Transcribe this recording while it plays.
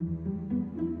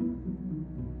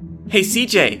Hey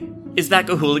CJ, is that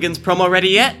Gahooligans promo ready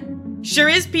yet? Sure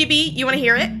is, PB. You want to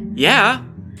hear it? Yeah.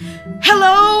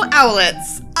 Hello,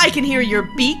 owlets! I can hear your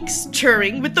beaks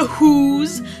churring with the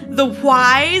who's, the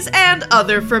whys, and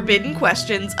other forbidden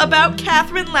questions about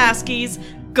Catherine Lasky's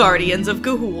Guardians of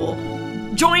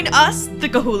Gahool. Join us, the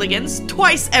Gahooligans,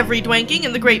 twice every dwanking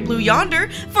in the Great Blue Yonder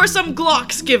for some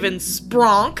Glocksgiven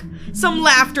spronk, some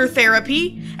laughter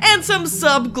therapy, and some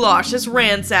subglossus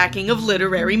ransacking of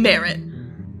literary merit.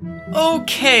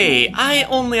 Okay, I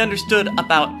only understood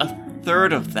about a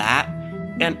third of that.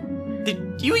 And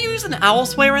did you use an owl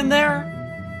swear in there?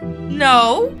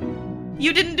 No?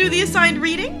 You didn't do the assigned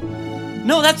reading?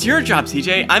 No, that's your job,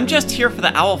 CJ. I'm just here for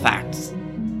the owl facts.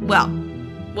 Well,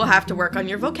 we'll have to work on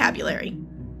your vocabulary.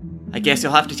 I guess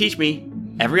you'll have to teach me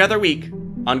every other week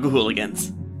on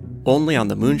Gahooligans. Only on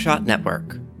the Moonshot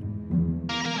Network.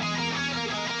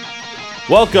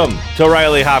 Welcome to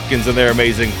Riley Hopkins and their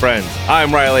amazing friends.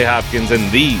 I'm Riley Hopkins,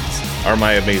 and these are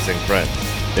my amazing friends.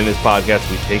 In this podcast,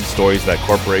 we take stories that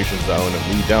corporations own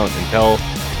and we don't, and tell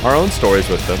our own stories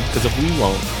with them, because if we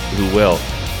won't, who will?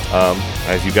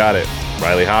 As you got it,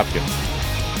 Riley Hopkins.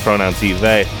 Pronouns he,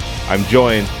 they. I'm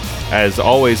joined, as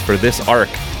always, for this arc,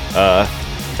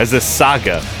 as this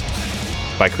saga,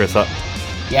 by Chris Hutt.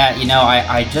 Yeah,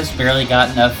 I just barely got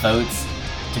enough votes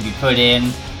to be put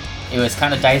in. It was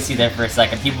kind of dicey there for a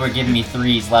second. People were giving me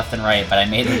threes left and right, but I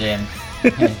made it in.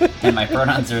 And my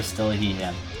pronouns are still he,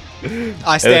 him.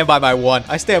 I stand by my one.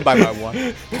 Let's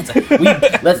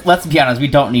be honest, we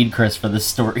don't need Chris for this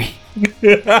story.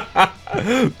 Cutting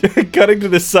to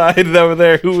the side over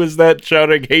there, who was that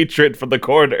shouting hatred from the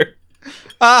corner?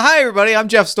 Hi, everybody. I'm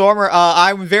Jeff Stormer.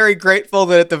 I'm very grateful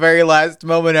that at the very last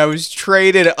moment I was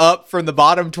traded up from the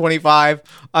bottom 25.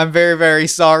 I'm very, very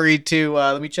sorry to,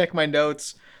 let me check my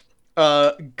notes.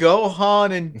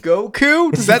 Gohan and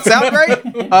Goku? Does that sound right?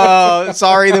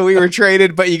 Sorry that we were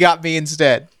traded, but you got me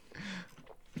instead.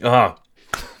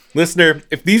 Listener,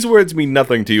 if these words mean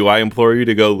nothing to you, I implore you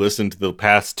to go listen to the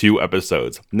past two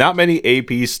episodes. Not many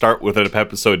APs start with an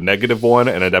episode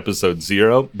 -1 and an episode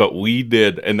 0, but we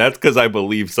did, and that's because I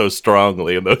believe so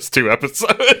strongly in those two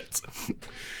episodes.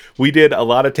 We did a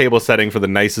lot of table setting for the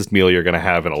nicest meal you're going to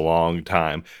have in a long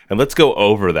time. And let's go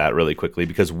over that really quickly,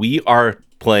 because we are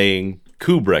playing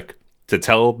Kubrick to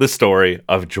tell the story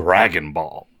of Dragon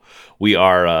Ball. We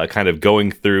are kind of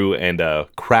going through and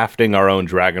crafting our own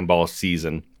Dragon Ball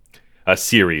series,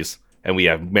 and we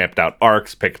have mapped out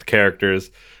arcs, picked characters,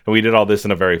 and we did all this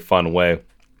in a very fun way.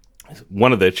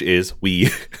 One of which is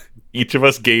each of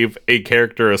us gave a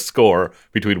character a score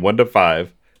between 1 to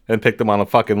 5 and picked them on a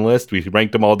fucking list. We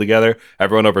ranked them all together.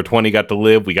 Everyone over 20 got to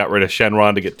live. We got rid of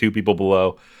Shenron to get 2 people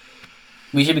below.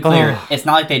 We should be clear, it's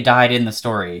not like they died in the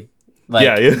story. Like,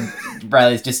 yeah.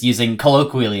 Riley's just using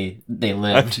colloquially, they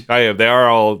lived. I am.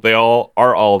 They all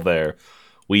are there.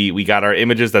 We got our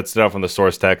images that stood out from the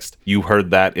source text. You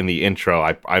heard that in the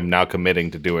intro. I'm now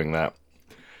committing to doing that.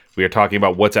 We are talking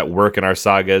about what's at work in our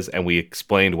sagas, and we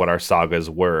explained what our sagas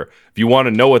were. If you want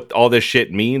to know what all this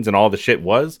shit means and all the shit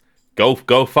was,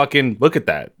 go fucking look at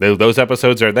that. Those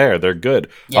episodes are there. They're good.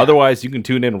 Yeah. Otherwise, you can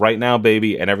tune in right now,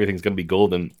 baby, and everything's going to be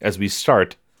golden as we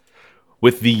start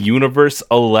with the Universe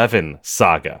 11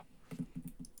 saga.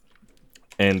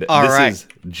 And is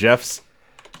Jeff's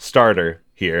starter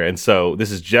here. And so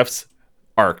this is Jeff's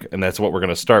arc, and that's what we're going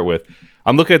to start with.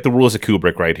 I'm looking at the rules of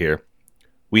Kubrick right here.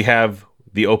 We have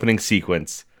the opening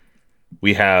sequence.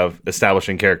 We have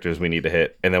establishing characters we need to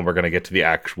hit, and then we're going to get to the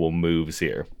actual moves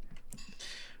here.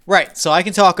 Right, so I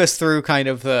can talk us through kind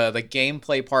of the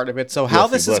gameplay part of it. So how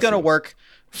this is going to work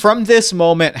from this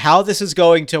moment, how this is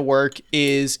going to work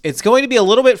is it's going to be a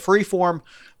little bit freeform.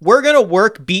 We're going to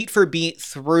work beat for beat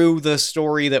through the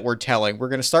story that we're telling. We're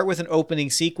going to start with an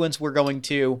opening sequence. We're going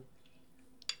to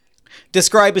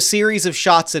describe a series of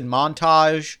shots in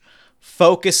montage,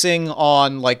 focusing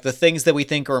on like the things that we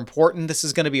think are important. This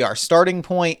is going to be our starting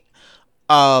point.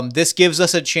 This gives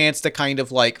us a chance to kind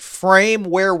of like frame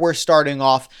where we're starting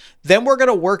off. Then we're going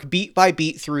to work beat by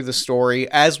beat through the story.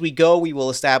 As we go, we will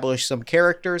establish some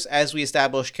characters. As we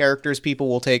establish characters, people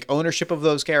will take ownership of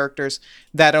those characters.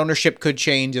 That ownership could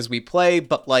change as we play,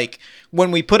 but like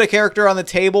when we put a character on the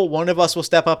table, one of us will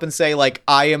step up and say like,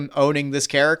 I am owning this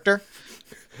character.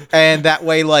 And that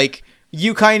way, like,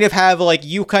 you kind of have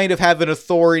an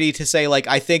authority to say like,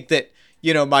 I think that,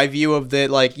 you know, my view of the,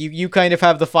 like, you kind of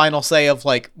have the final say of,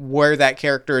 like, where that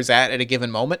character is at a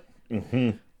given moment.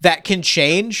 Mm-hmm. That can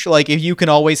change. Like, if you can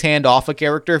always hand off a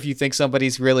character if you think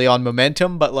somebody's really on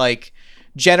momentum. But, like,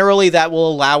 generally that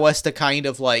will allow us to kind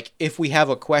of, like, if we have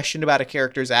a question about a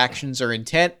character's actions or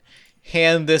intent,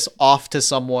 hand this off to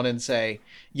someone and say,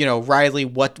 Riley,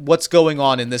 what's going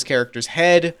on in this character's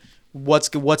head? What's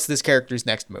this character's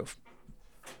next move?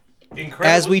 Incredible.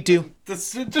 As we do.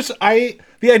 The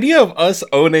idea of us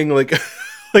owning like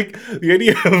the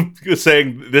idea of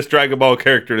saying this Dragon Ball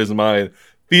character is mine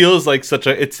feels like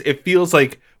it feels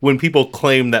like when people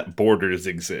claim that borders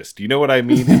exist. You know what I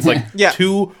mean? It's like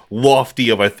too lofty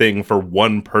of a thing for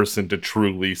one person to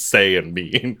truly say and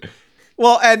mean.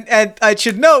 Well, and I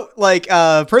should note,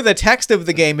 per the text of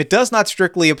the game, it does not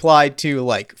strictly apply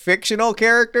to, fictional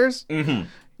characters. Mm-hmm.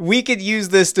 We could use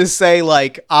this to say,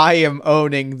 I am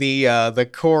owning the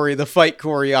fight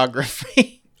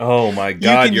choreography. Oh my god,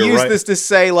 you're right. You can use this to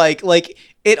say,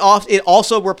 it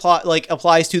also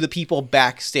applies to the people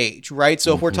backstage, right?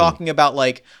 So if we're talking about,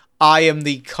 I am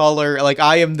the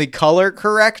color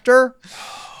corrector...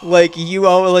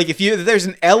 if there's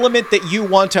an element that you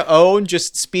want to own,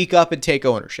 just speak up and take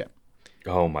ownership.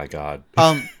 Oh my god.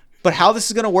 But how this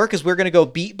is going to work is we're going to go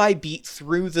beat by beat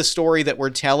through the story that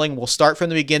we're telling. We'll start from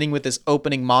the beginning with this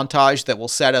opening montage that will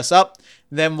set us up.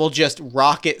 Then we'll just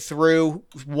rock it through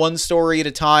one story at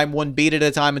a time, one beat at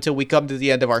a time until we come to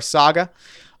the end of our saga.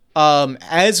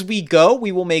 As we go,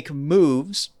 we will make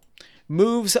moves.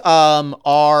 Moves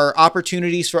are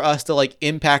opportunities for us to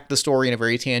impact the story in a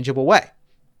very tangible way.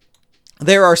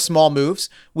 There are small moves.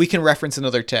 We can reference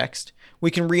another text. We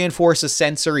can reinforce a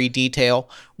sensory detail.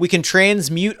 We can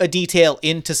transmute a detail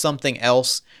into something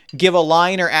else, give a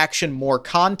line or action more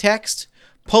context,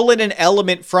 pull in an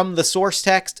element from the source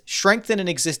text, strengthen an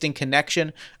existing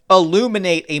connection,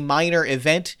 illuminate a minor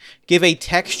event, give a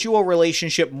textual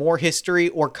relationship more history,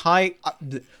 or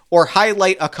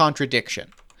highlight a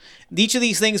contradiction. Each of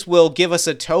these things will give us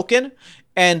a token,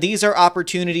 and these are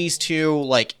opportunities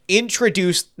to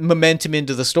introduce momentum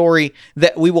into the story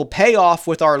that we will pay off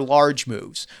with our large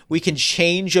moves. We can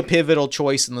change a pivotal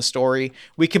choice in the story.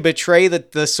 We can betray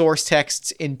the source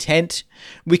text's intent.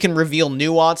 We can reveal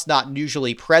nuance not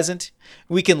usually present.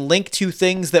 We can link two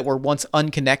things that were once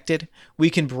unconnected. We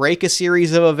can break a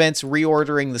series of events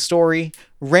reordering the story,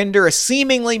 render a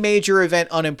seemingly major event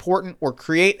unimportant, or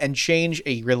create and change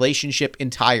a relationship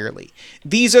entirely.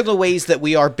 These are the ways that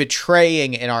we are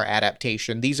betraying in our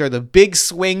adaptation. These are the big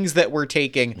swings that we're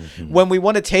taking. Mm-hmm. When we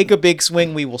want to take a big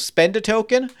swing, we will spend a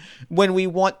token. When we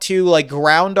want to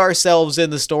ground ourselves in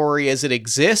the story as it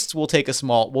exists, we'll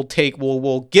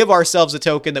give ourselves a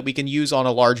token that we can use on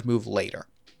a large move later.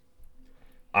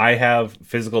 I have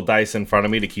physical dice in front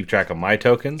of me to keep track of my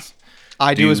tokens.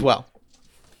 I do as well.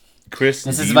 Chris,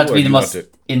 this is about to be the most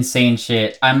insane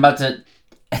shit. I'm about to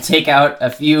take out a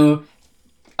few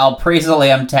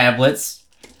alprazolam tablets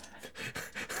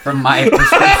from my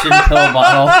prescription pill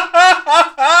bottle.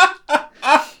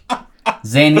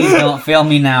 Zanies, don't fail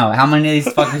me now. How many of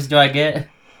these fuckers do I get?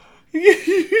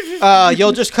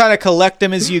 You'll just kind of collect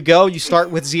them as you go. You start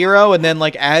with 0, and then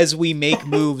as we make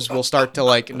moves, we'll start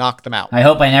to knock them out. I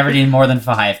hope I never need more than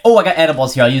 5. Oh, I got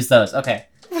edibles here. I'll use those. Okay.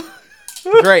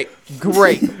 Great.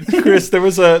 Chris, there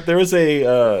was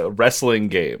a wrestling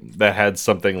game that had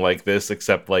something like this,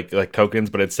 except like tokens,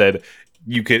 but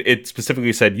it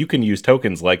specifically said you can use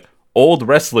tokens like old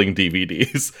wrestling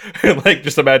DVDs, and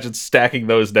just imagine stacking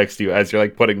those next to you as you're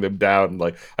putting them down.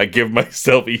 I give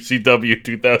myself ECW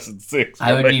 2006.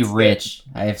 I would be rich.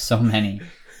 I have so many.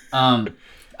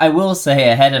 I will say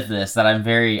ahead of this that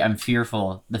I'm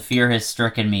fearful. The fear has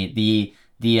stricken me.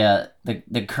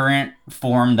 The current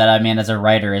form that I'm in as a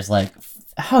writer is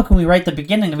how can we write the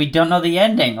beginning if we don't know the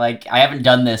ending? I haven't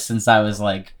done this since I was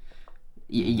a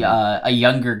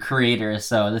younger creator,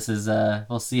 so this is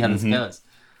we'll see how this goes.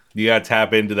 You gotta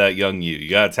tap into that young you. You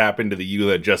gotta tap into the you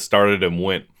that just started and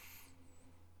went.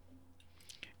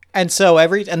 And so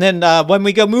when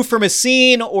we move from a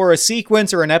scene or a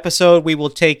sequence or an episode, we will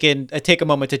take a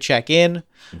moment to check in.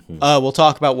 Mm-hmm. We'll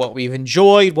talk about what we've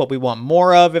enjoyed, what we want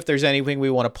more of, if there's anything we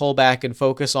want to pull back and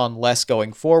focus on less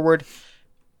going forward.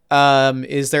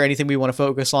 Is there anything we want to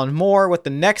focus on more? What the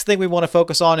next thing we want to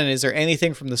focus on, and is there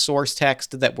anything from the source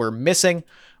text that we're missing?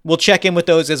 We'll check in with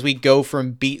those as we go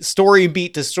from story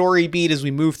beat to story beat as we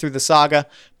move through the saga.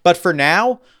 But for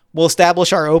now, we'll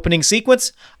establish our opening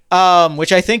sequence,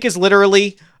 which I think is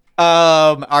literally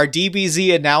our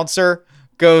DBZ announcer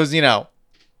goes,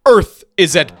 Earth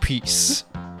is at peace.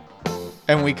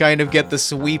 And we kind of get the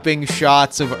sweeping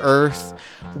shots of Earth.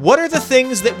 What are the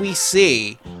things that we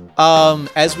see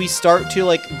as we start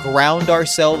to ground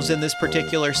ourselves in this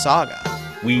particular saga?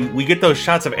 We get those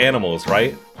shots of animals,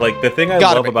 right? The thing I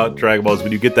love about Dragon Ball is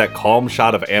when you get that calm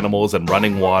shot of animals and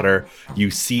running water,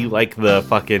 you see the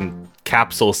fucking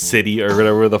capsule city or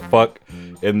whatever the fuck,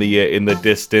 in the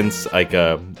distance, like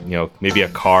maybe a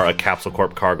Capsule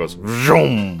Corp car goes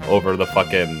zoom over the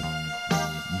fucking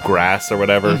grass or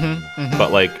whatever.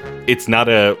 But like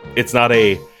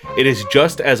it is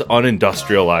just as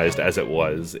unindustrialized as it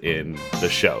was in the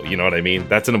show. You know what I mean?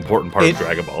 That's an important part of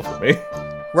Dragon Ball for me.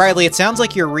 Riley, it sounds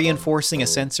like you're reinforcing a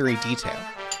sensory detail.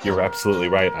 You're absolutely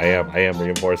right. I am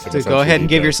reinforcing. So go ahead and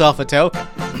give yourself a token.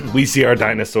 We see our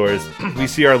dinosaurs. We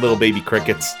see our little baby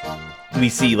crickets. We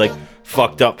see like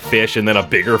fucked up fish, and then a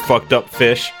bigger fucked up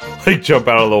fish like jump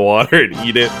out of the water and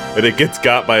eat it, and it gets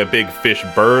got by a big fish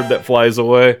bird that flies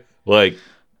away. Like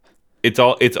it's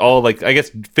all like, I guess,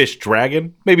 fish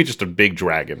dragon, maybe just a big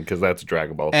dragon, because that's a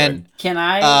Dragon Ball thing. Can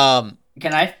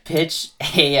I pitch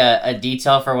a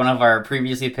detail for one of our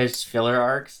previously pitched filler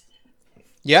arcs?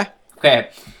 Yeah. Okay,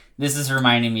 this is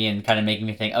reminding me and kind of making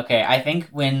me think. Okay, I think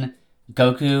when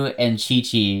Goku and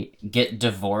Chi-Chi get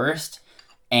divorced,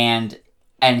 and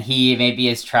he maybe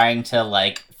is trying to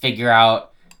like figure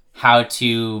out how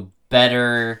to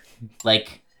better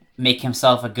like make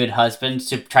himself a good husband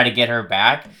to try to get her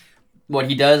back. What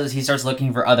he does is he starts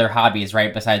looking for other hobbies,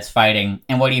 right, besides fighting.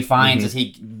 And what he finds is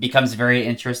he becomes very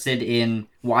interested in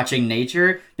watching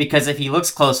nature, because if he looks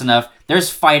close enough, there's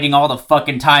fighting all the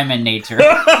fucking time in nature.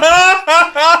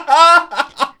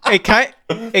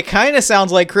 It kind of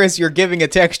sounds like, Chris, you're giving a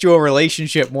textual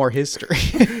relationship more history.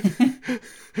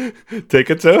 Take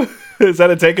a token? Is that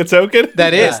a take a token?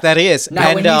 That is.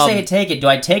 Now, when you say take it, do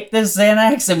I take this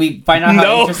Xanax and we find out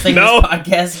how interesting this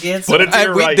podcast gets? But it's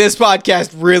right. This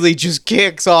podcast really just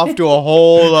kicks off to a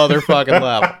whole other fucking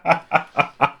level.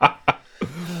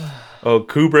 Oh,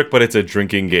 Kubrick, but it's a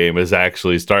drinking game is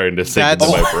actually starting to sink into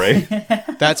my brain.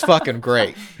 That's fucking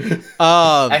great.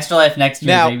 Extra Life next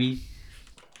year, baby.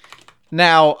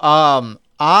 Now,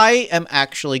 I am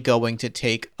actually going to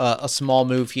take a small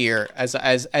move here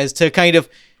as to kind of,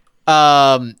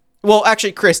 well,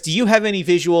 actually, Chris, do you have any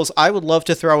visuals? I would love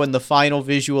to throw in the final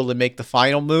visual and make the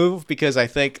final move, because I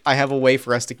think I have a way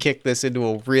for us to kick this into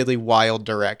a really wild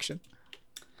direction.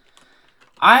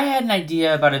 I had an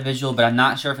idea about a visual, but I'm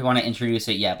not sure if we want to introduce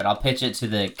it yet, but I'll pitch it to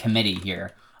the committee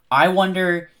here. I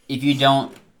wonder if you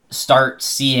don't start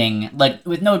seeing, like,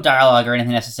 with no dialogue or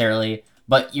anything necessarily,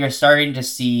 but you're starting to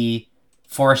see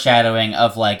foreshadowing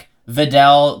of, like,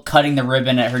 Videl cutting the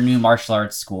ribbon at her new martial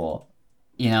arts school.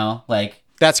 You know, like...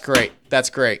 That's great.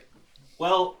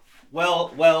 Well.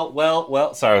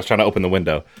 Sorry, I was trying to open the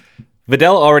window.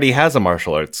 Videl already has a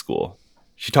martial arts school.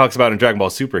 She talks about it in Dragon Ball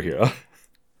Superhero.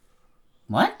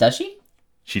 What? Does she?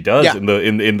 She does, yeah. in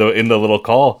the little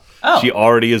call. Oh. She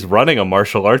already is running a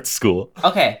martial arts school.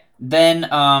 Okay, then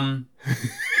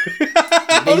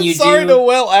then you sorry,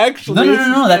 Noel, actually.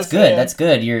 No, that's good. That's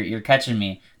good. You're catching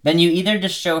me. Then you either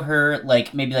just show her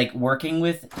like maybe like working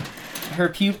with her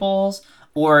pupils,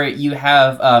 or you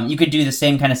have you could do the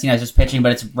same kind of scene I was just pitching,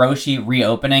 but it's Roshi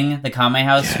reopening the Kame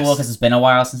House school because it's been a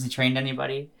while since he trained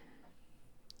anybody.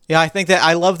 Yeah, I think that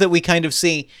I love that we kind of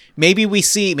see maybe we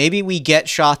get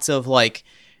shots of all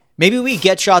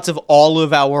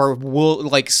of our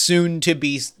like soon to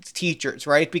be teachers,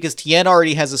 right? Because Tien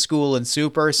already has a school in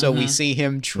Super, so we see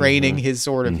him training his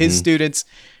his students.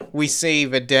 We see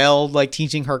Videl like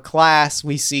teaching her class.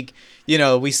 We see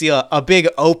a big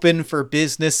open for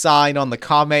business sign on the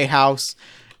Kame House,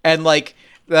 and like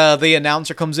the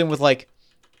announcer comes in with like,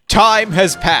 time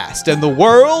has passed and the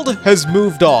world has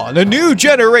moved on. A new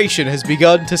generation has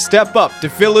begun to step up to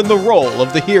fill in the role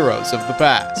of the heroes of the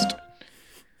past.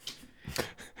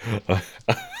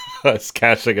 Us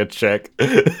cashing a check.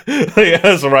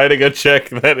 Us writing a check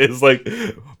that is like,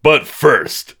 but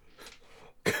first,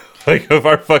 like, of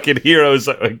our fucking heroes,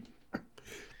 like,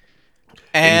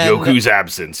 and in Goku's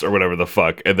absence or whatever the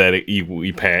fuck, and then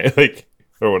we pan like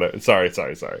or whatever. Sorry.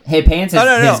 Hey, Pants is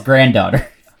his granddaughter.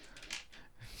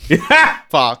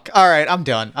 Fuck. All right, I'm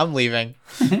done. I'm leaving.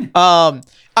 I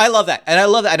love that,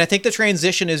 and I think the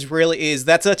transition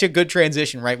that's such a good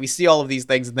transition, right? We see all of these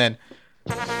things, and then.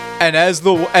 And as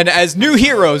new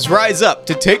heroes rise up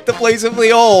to take the place of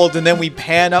the old, and then we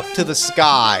pan up to the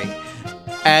sky,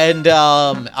 and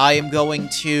I am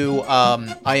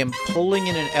pulling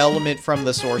in an element from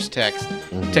the source text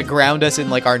to ground us in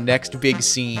like our next big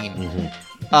scene,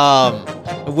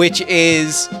 which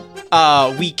is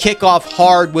we kick off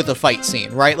hard with a fight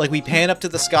scene, right? Like we pan up to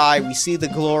the sky, we see the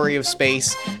glory of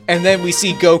space, and then we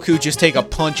see Goku just take a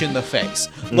punch in the face,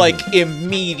 like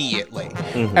immediately.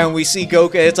 And we see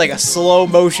Goku, it's like a slow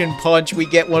motion punch. We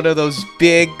get one of those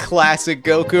big classic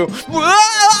Goku,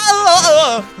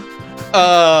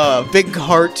 big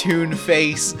cartoon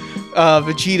face.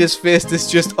 Vegeta's fist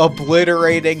is just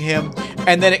obliterating him,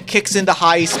 and then it kicks into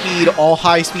all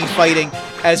high speed fighting,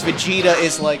 as Vegeta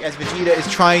is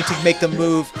trying to make the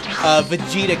move,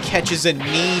 Vegeta catches a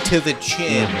knee to the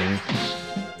chin.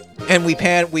 And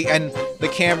and the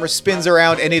camera spins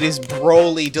around, and it is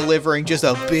Broly delivering just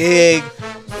a big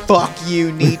fuck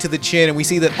you knee to the chin, and we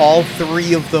see that all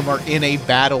three of them are in a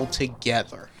battle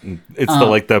together. It's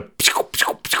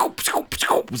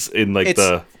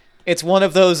It's one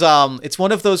of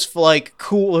those like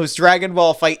cool those Dragon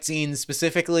Ball fight scenes.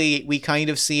 Specifically, we kind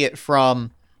of see it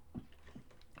from.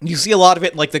 You see a lot of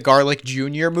it in like the Garlic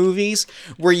Jr. movies,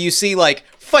 where you see like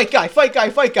fight guy, fight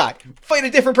a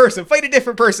different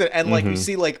person, and like you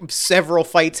see like several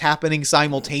fights happening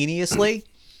simultaneously,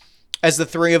 as the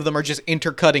three of them are just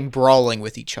intercutting, brawling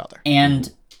with each other.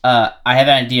 And I have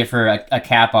an idea for a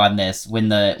cap on this when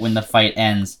the fight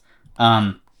ends.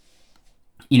 Some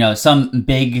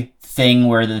big thing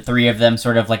where the three of them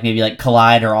sort of like maybe like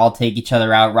collide or all take each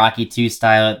other out, Rocky 2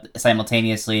 style,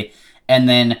 simultaneously. And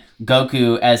then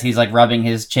Goku, as he's like rubbing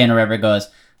his chin or whatever, goes,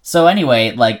 so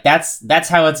anyway, like that's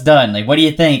how it's done. Like, what do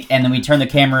you think? And then we turn the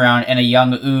camera around, and a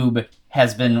young Oob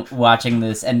has been watching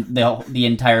this, and the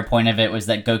entire point of it was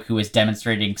that Goku was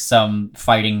demonstrating some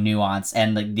fighting nuance,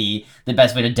 and like the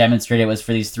best way to demonstrate it was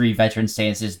for these three veteran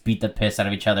Saiyans to just beat the piss out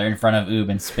of each other in front of Oob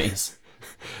in space.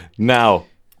 Now,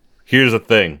 here's the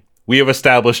thing: we have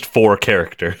established 4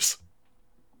 characters.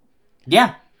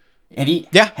 Yeah.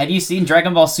 Have you seen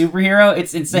Dragon Ball Superhero?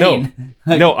 It's insane.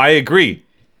 No, I agree.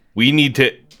 We need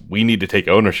to take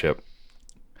ownership.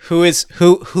 Who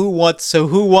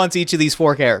wants each of these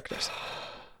 4 characters?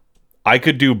 I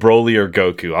could do Broly or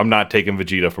Goku. I'm not taking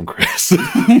Vegeta from Chris.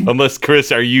 Unless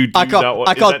Chris, I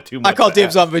call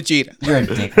dibs on Vegeta. You're a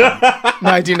dick. No,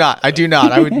 I do not.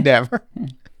 I would never.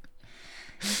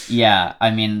 Yeah,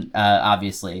 I mean,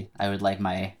 obviously, I would like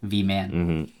my V-Man.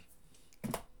 Mm-hmm.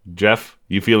 Jeff,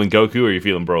 you feeling Goku or you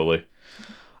feeling Broly?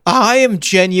 I am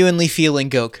genuinely feeling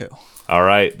Goku. All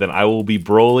right, then I will be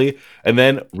Broly. And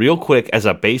then, real quick, as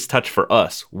a base touch for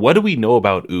us, what do we know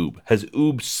about Oob? Has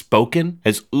Oob spoken?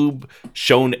 Has Oob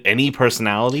shown any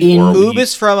personality? Oob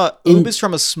is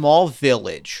from a small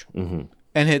village, and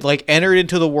had like entered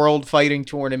into the world fighting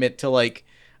tournament to like,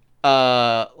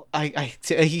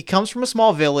 he comes from a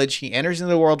small village. He enters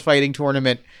into the world fighting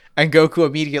tournament, and Goku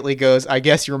immediately goes, "I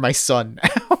guess you're my son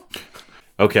now."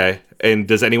 Okay, and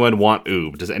does anyone want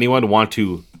Oob? Does anyone want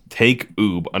to take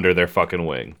Oob under their fucking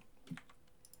wing?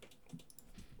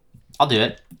 I'll do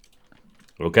it.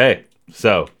 Okay,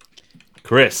 so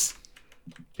Chris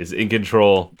is in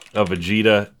control of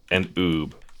Vegeta and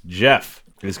Oob. Jeff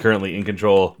is currently in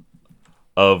control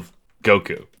of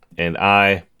Goku, and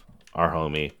I, our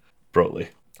homie, Broly.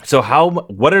 So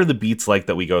what are the beats like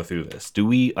that we go through this? Do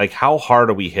we, like, how hard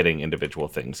are we hitting individual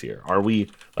things here? Are we,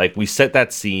 like, we set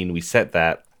that scene, we set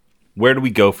that, where do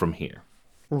we go from here?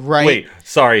 Right. Wait,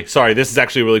 sorry, this is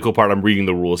actually a really cool part. I'm reading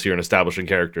the rules here and establishing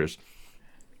characters.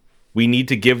 We need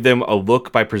to give them a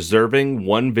look by preserving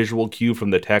one visual cue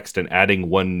from the text and adding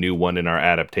one new one in our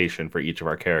adaptation for each of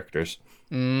our characters.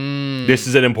 This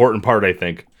is an important part, I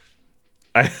think.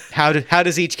 How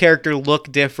does each character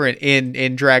look different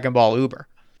in Dragon Ball Uber?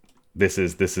 This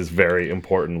is very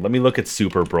important. Let me look at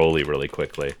Super Broly really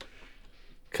quickly.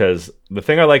 Because the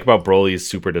thing I like about Broly's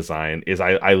super design is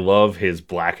I love his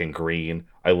black and green.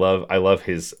 I love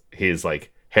his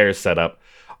like hair setup.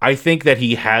 I think that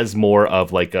he has more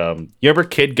of like you remember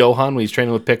Kid Gohan when he's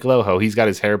training with Piccolo, how he's got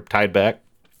his hair tied back?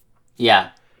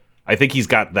 Yeah. I think he's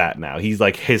got that now. He's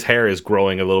like, his hair is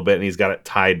growing a little bit and he's got it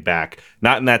tied back.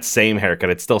 Not in that same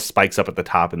haircut. It still spikes up at the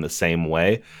top in the same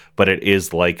way, but it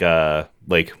is like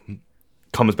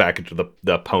comes back into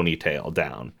the ponytail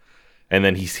down. And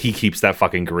then he keeps that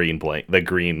fucking green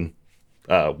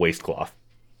waistcloth.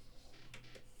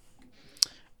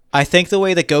 I think the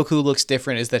way that Goku looks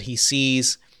different is that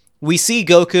we see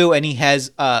Goku and he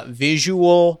has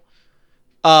visual.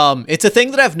 It's a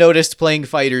thing that I've noticed playing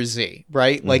Fighter Z,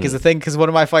 right? Like, it's a thing because one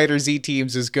of my Fighter Z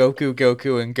teams is Goku,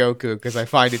 and Goku, because I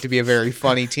find it to be a very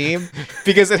funny team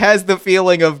because it has the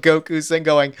feeling of Goku saying,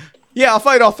 going, "Yeah, I'll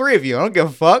fight all 3 of you. I don't give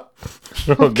a fuck.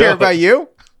 I don't care about you."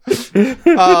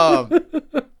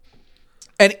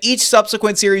 And each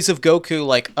subsequent series of Goku,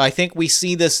 like, I think we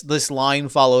see this line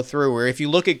follow through, where if you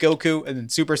look at Goku and then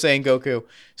Super Saiyan Goku,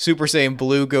 Super Saiyan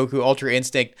Blue Goku, Ultra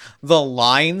Instinct, the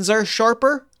lines are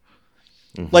sharper.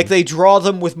 Like, they draw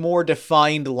them with more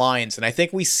defined lines. And I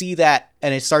think we see that,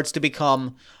 and it starts to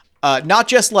become not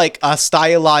just like a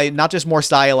stylized, not just more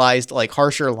stylized, like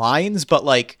harsher lines, but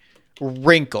like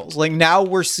wrinkles. Like, now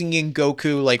we're seeing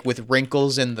Goku like with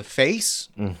wrinkles in the face.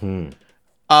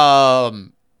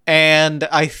 And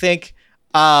I think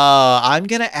I'm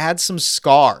gonna add some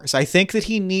scars. I think that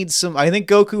he needs some. I think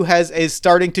Goku is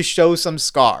starting to show some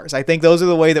scars. I think those are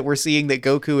the way that we're seeing that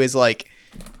Goku is like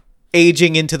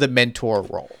aging into the mentor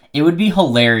role. It would be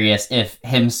hilarious if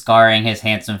him scarring his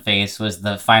handsome face was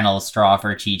the final straw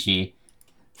for Chi-Chi.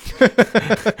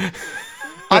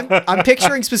 I'm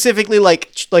picturing specifically like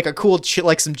a cool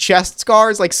like some chest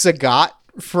scars, like Sagat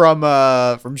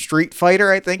from Street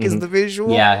Fighter, I think is the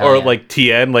visual. Yeah, or like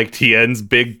Tien's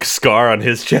big scar on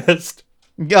his chest.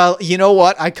 You know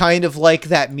what? I kind of like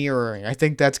that mirroring. I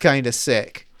think that's kind of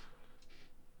sick.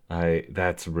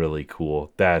 That's really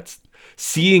cool.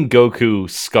 Seeing Goku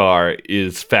scar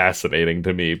is fascinating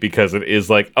to me because it is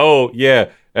like, oh yeah,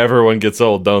 everyone gets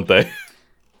old, don't they?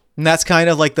 And that's kind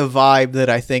of like the vibe that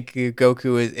I think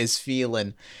Goku is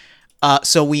feeling.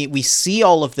 So we see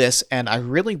all of this, and I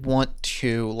really want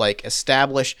to like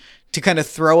establish to kind of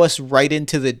throw us right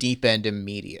into the deep end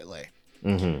immediately.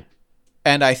 Mm-hmm.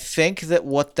 And I think that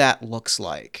what that looks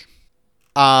like,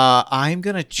 I'm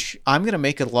gonna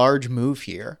make a large move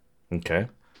here. Okay.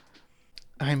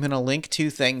 I'm gonna link two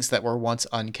things that were once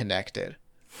unconnected.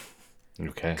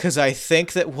 Okay. Because I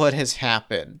think that what has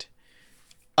happened.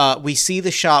 We see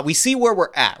the shot. We see where we're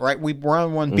at, right? We're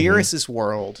on Beerus's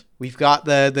world. We've got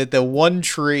the one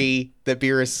tree that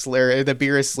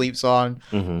Beerus sleeps on.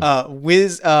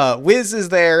 Mm-hmm. Wiz is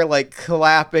there, like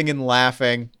clapping and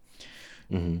laughing.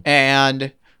 Mm-hmm.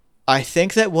 And I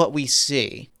think that what we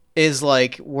see is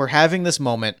like we're having this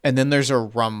moment, and then there's a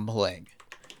rumbling,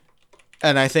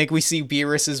 and I think we see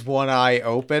Beerus's one eye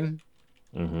open,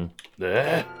 Mm-hmm.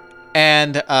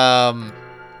 and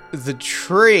the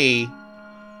tree.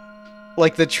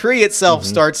 Like, the tree itself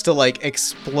starts to, like,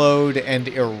 explode and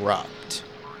erupt.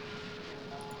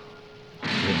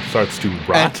 It starts to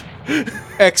rot.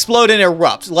 Explode and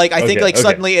erupt. Like, I think, like, okay.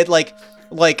 suddenly it, like,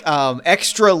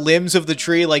 extra limbs of the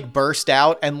tree, like, burst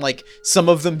out, and, like, some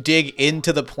of them dig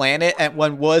into the planet, and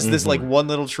what was this, like, one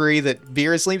little tree that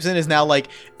Beerus sleeps in is now, like,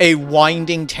 a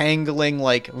winding, tangling,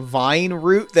 like, vine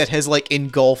root that has, like,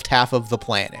 engulfed half of the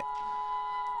planet.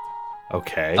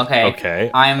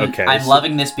 Okay. I'm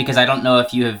loving this because I don't know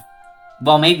if you have.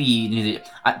 Well, maybe you knew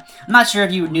that. I'm not sure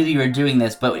if you knew that you were doing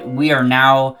this, but we are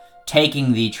now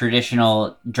taking the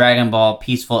traditional Dragon Ball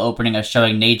peaceful opening of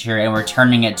showing nature, and we're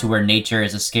turning it to where nature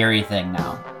is a scary thing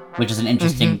now, which is an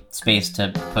interesting space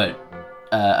to put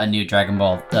a new Dragon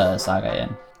Ball saga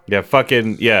in. Yeah,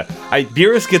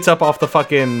 Beerus gets up off the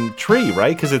fucking tree,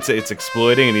 right? Because it's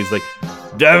exploding, and he's like,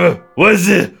 "Damn, what is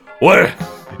it? What?"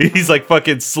 He's like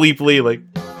fucking sleepily, like,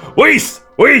 Whis!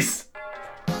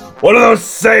 What do those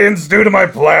Saiyans do to my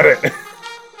planet?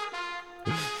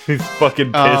 He's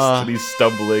fucking pissed and he's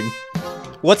stumbling.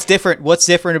 What's different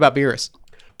about Beerus?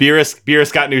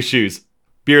 Beerus got new shoes.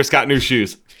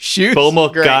 Shoes?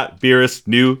 Bulma got Beerus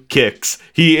new kicks.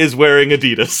 He is wearing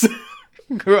Adidas.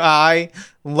 I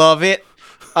love it.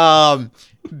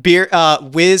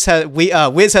 Wiz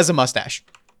has a mustache.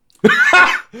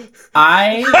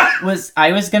 I was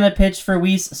gonna pitch for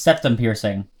Whis septum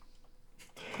piercing.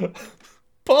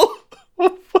 Both?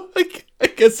 I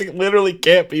guess it literally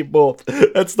can't be both.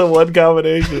 That's the one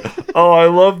combination. Oh, I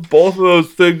love both of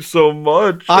those things so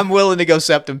much. I'm willing to go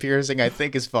septum piercing. I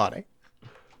think is funny.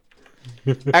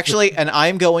 Actually, and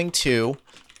I'm going to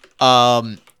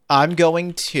pull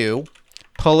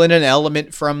in an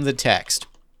element from the text.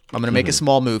 I'm gonna make a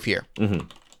small move here.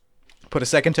 Put a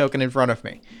second token in front of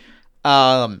me.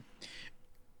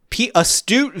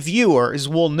 Astute viewers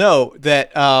will know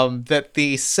that that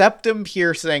the septum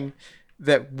piercing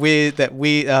that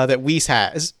Whis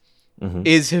has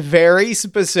is very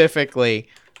specifically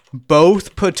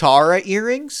both Potara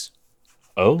earrings.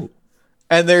 Oh.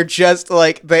 And they're just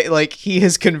he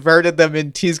has converted them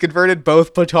into he's converted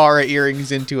both Potara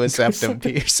earrings into a septum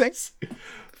piercing.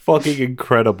 Fucking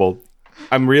incredible.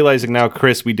 I'm realizing now,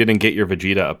 Chris, we didn't get your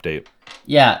Vegeta update.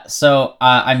 Yeah, so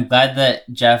I'm glad that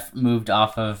Jeff moved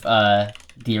off of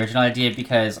the original idea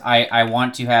because I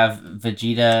want to have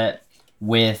Vegeta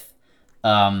with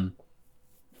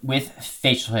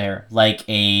facial hair, like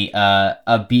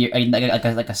a beard,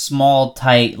 like a small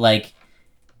tight like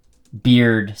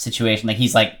beard situation. Like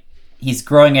he's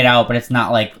growing it out, but it's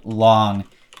not like long.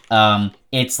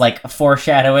 It's like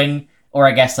foreshadowing, or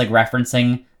I guess like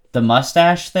referencing the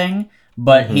mustache thing.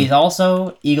 But he's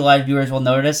also, eagle-eyed viewers will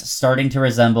notice, starting to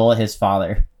resemble his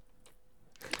father.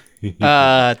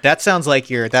 That sounds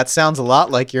a lot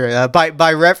like your by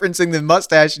referencing the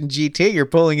mustache in GT, you're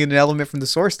pulling in an element from the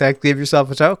source deck to give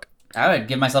yourself a token. I would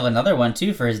give myself another one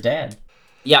too for his dad.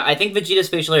 Yeah, I think Vegeta's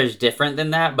facial hair is different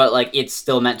than that, but like it's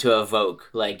still meant to evoke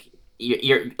like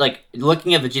you're like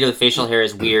looking at Vegeta with facial hair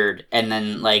is weird, and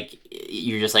then like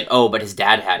you're just like, oh, but his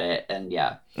dad had it, and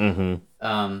yeah. And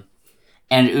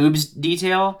Oob's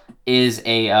detail is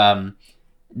a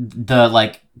the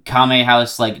like Kame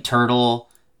House like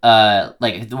turtle,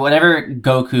 like whatever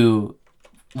Goku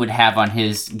would have on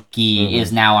his gi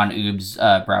is now on Oob's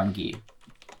brown gi.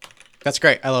 That's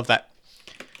great. I love that.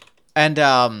 And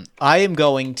I am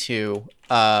going to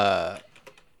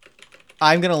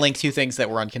link two things that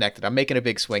were unconnected. I'm making a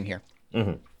big swing here.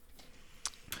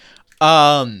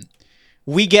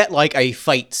 We get like a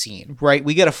fight scene, right?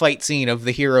 We get a fight scene of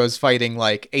the heroes fighting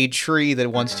like a tree that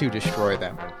wants to destroy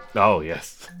them. Oh,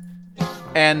 yes.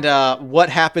 And what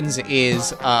happens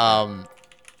is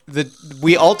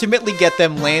we ultimately get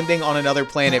them landing on another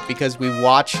planet because we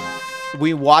watch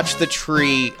the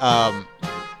tree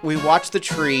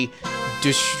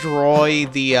destroy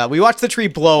the we watch the tree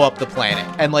blow up the planet,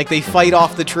 and like they fight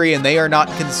off the tree and they are not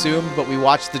consumed, but we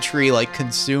watch the tree like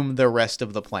consume the rest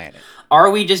of the planet.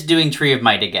 Are we just doing Tree of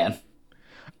Might again?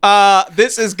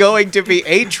 This is going to be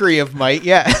a Tree of Might,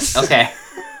 yes. Okay.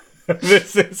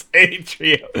 This is a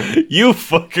trio. You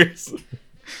fuckers.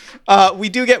 We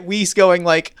do get Whis going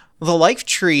like, the life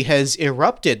tree has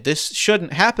erupted. This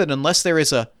shouldn't happen unless there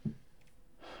is a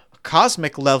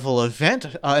cosmic level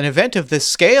event, an event of this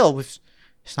scale. It's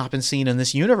not been seen in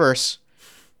this universe.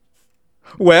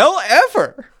 Well,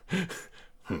 ever.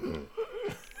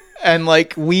 And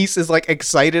like Whis is like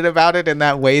excited about it in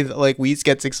that way that like Whis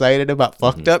gets excited about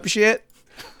fucked up shit.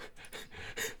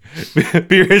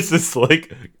 Beerus is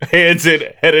like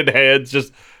head in hands,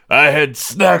 just, I had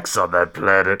snacks on that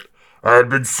planet. I'd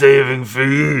been saving for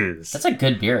years. That's a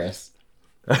good Beerus.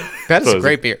 That is a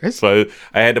great Beerus. So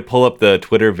I had to pull up the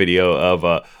Twitter video of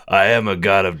I am a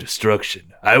god of destruction.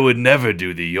 I would never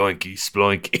do the yoinky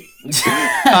sploinky.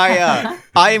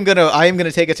 I am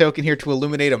gonna take a token here to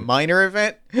illuminate a minor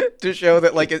event to show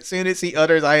that like as soon as he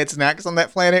utters I had snacks on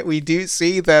that planet, we do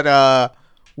see that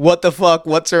what the fuck,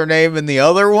 what's her name in the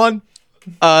other one?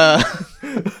 Champa?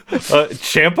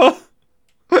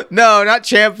 No, not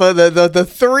Champa. The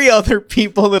three other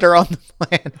people that are on the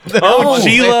planet.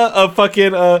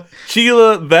 Sheila,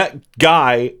 Sheila, that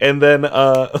guy, and then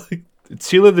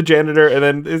Sheila the janitor, and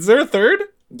then is there a third?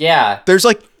 Yeah. There's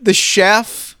like the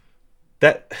chef.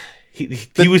 That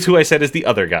he was who I said is the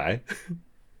other guy.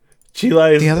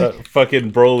 Sheila is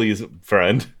fucking Broly's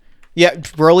friend. Yeah,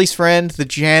 Broly's friend, the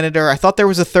janitor. I thought there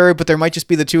was a third, but there might just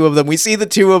be the two of them. We see the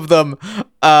two of them.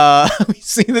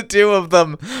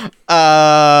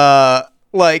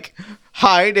 Like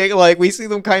hiding. Like we see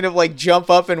them kind of like jump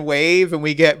up and wave, and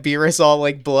we get Beerus all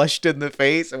like blushed in the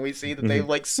face, and we see that they've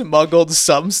like smuggled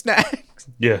some snacks.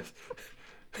 Yes.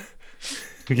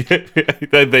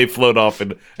 Then they float off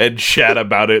and chat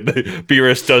about it.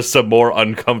 Beerus does some more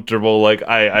uncomfortable, like,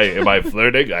 am I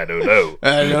flirting? I don't know.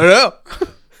 I don't know.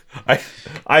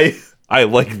 I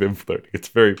like them flirting. It's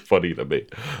very funny to me.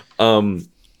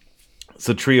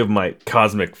 So Tree of Might,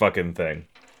 cosmic fucking thing.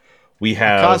 We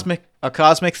have a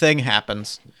cosmic thing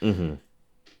happens,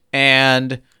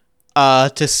 and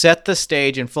to set the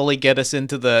stage and fully get us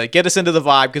into the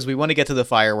vibe, because we want to get to the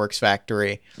fireworks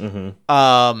factory.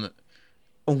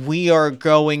 We are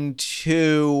going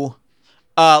to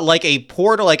like a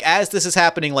portal, like as this is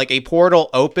happening, like a portal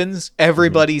opens,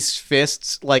 everybody's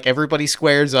fists, like everybody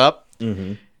squares up,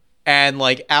 and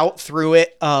like out through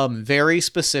it, very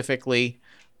specifically,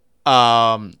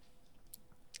 in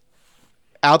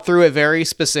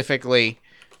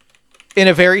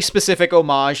a very specific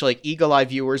homage, like Eagle Eye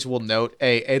viewers will note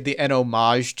an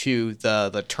homage to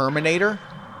the Terminator.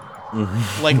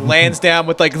 Like lands down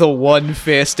with like the one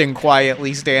fist and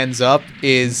quietly stands up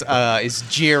is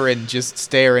Jiren just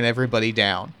staring everybody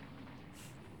down.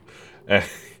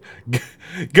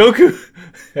 Goku,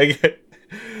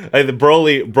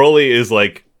 Broly is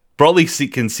like,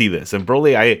 Broly can see this, and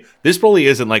this Broly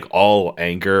isn't like all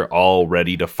anger, all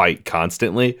ready to fight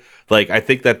constantly. Like I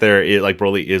think that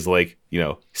Broly is like,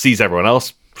 sees everyone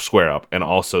else square up and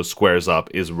also squares up,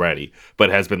 is ready, but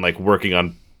has been like working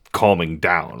on calming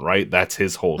down, right? That's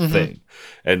his whole thing.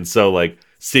 And so like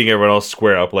seeing everyone else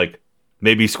square up, like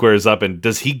maybe squares up, and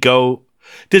does he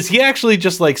actually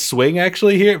just like swing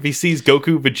actually here if he sees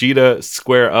Goku, Vegeta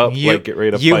square up, like get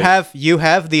ready to fight? You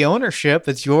have the ownership.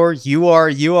 It's you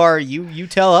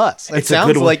tell us. It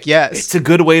sounds like yes. It's a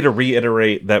good way to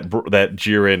reiterate that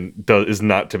Jiren is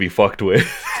not to be fucked with.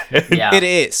 Yeah. It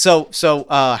is. So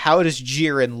how does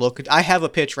Jiren look? I have a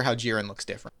pitch for how Jiren looks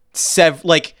different.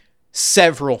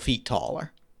 Several feet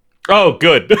taller. Oh,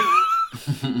 good.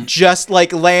 Just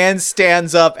like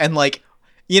stands up, and like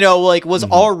was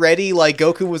already like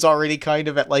Goku was already kind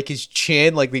of at like his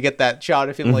chin, like we get that shot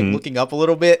of him like looking up a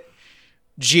little bit.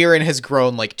 Jiren has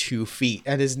grown like 2 feet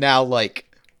and is now like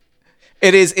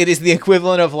it is the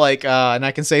equivalent of like and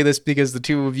I can say this because the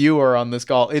two of you are on this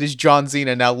call. It is John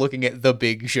Cena now looking at the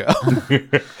Big Show.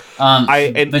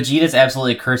 Vegeta's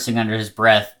absolutely cursing under his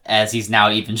breath as he's now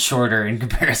even shorter in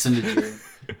comparison to Jiren.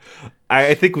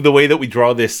 I think the way that we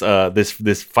draw this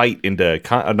this fight into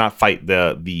not fight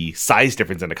the size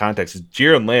difference into context is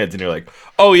Jiren lands and you're like,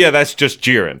 oh yeah, that's just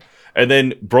Jiren, and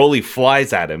then Broly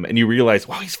flies at him and you realize,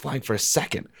 wow, he's flying for a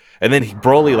second, and then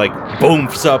Broly like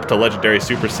booms up to Legendary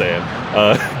Super Saiyan.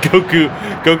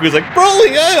 Goku's like,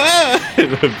 Broly,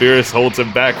 and Beerus holds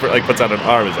him back for like puts out an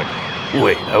arm. He's like,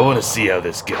 wait, I want to see how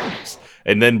this goes,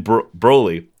 and then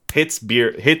Broly hits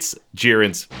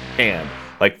Jiren's hand.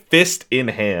 Like fist in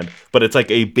hand, but it's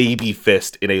like a baby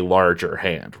fist in a larger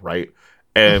hand, right?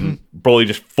 And Broly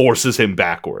just forces him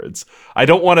backwards. I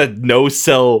don't want to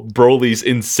no-sell Broly's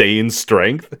insane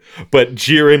strength, but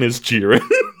Jiren is Jiren.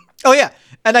 Oh yeah,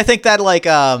 and I think that like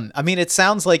it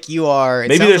sounds like you are.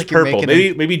 Maybe there's purple.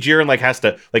 Maybe Jiren like has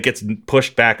to like gets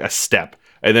pushed back a step,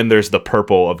 and then there's the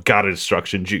purple of God of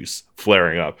Destruction juice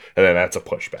flaring up, and then that's a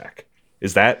pushback.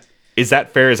 Is that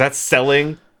fair? Is that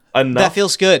selling enough? That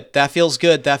feels good. That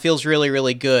feels really,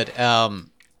 really good. And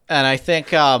I think,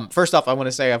 first off, I want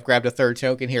to say I've grabbed a third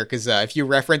token here because if you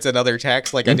reference another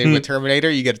text like I did with Terminator,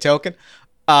 you get a token.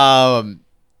 I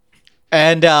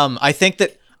think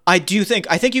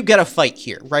you get a fight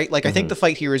here, right? Like, I think the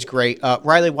fight here is great.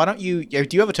 Riley, why don't you, do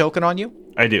you have a token on you?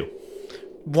 I do.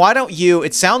 Why don't you,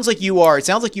 it sounds like you are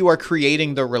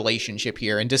creating the relationship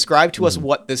here, and describe to us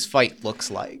what this fight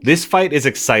looks like. This fight is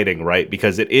exciting, right?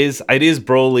 Because it is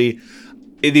Broly.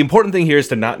 The important thing here is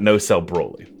to not no-sell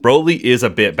Broly. Broly is a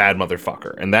bad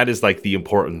motherfucker, and that is like the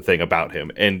important thing about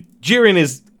him. And Jiren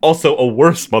is also a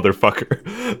worse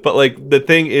motherfucker. But like the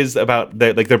thing is about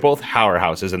that, like they're both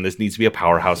powerhouses, and this needs to be a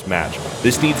powerhouse match.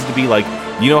 This needs to be like,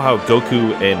 you know how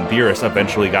Goku and Beerus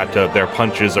eventually got to their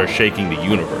punches are shaking the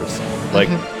universe. Like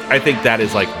I think that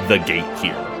is like the gate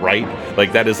here, right?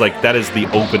 Like that is the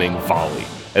opening volley,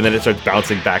 and then it starts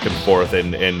bouncing back and forth,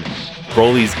 and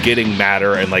Broly's getting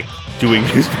madder and like doing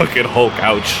his fucking Hulk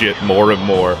out shit more and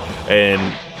more, and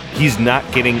he's not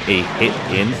getting a hit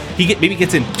in. Maybe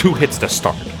gets in 2 hits to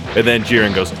start, and then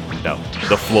Jiren goes, no,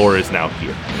 the floor is now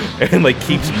here, and like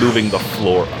keeps moving the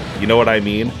floor up. You know what I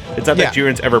mean? It's not that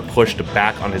Jiren's ever pushed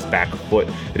back on his back foot.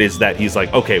 It is that he's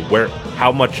like, okay,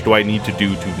 how much do I need to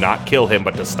do to not kill him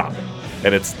but to stop him?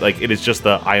 And it's like, it is just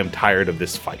I am tired of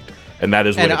this fight. And that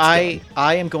is what I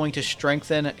am going to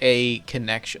strengthen an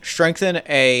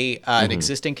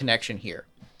existing connection here.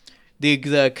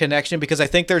 The connection, because I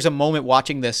think there's a moment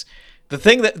watching this. The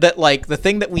thing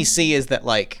that we see is that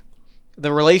like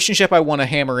the relationship I want to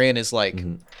hammer in is like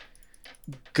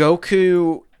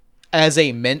Goku as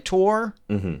a mentor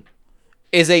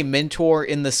is a mentor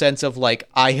in the sense of like,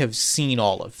 I have seen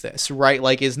all of this, right?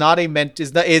 Like is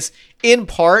in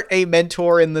part a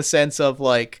mentor in the sense of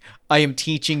like, I am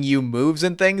teaching you moves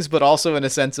and things, but also in a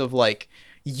sense of like,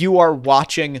 you are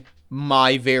watching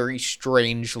my very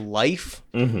strange life.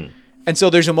 And so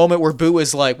there's a moment where Boo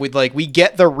is like, we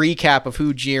get the recap of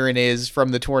who Jiren is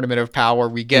from the Tournament of Power.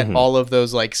 We get all of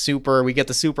those we get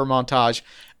the super montage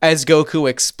as Goku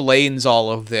explains all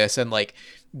of this and like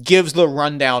gives the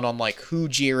rundown on like who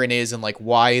Jiren is and like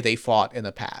why they fought in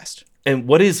the past. And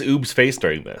what is Oob's face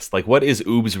during this? Like, what is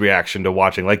Oob's reaction to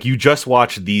watching? Like, you just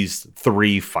watched these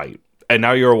 3 fight, and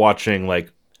now you're watching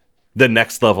like the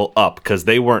next level up because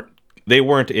they weren't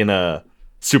in a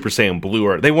Super Saiyan Blue,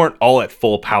 or they weren't all at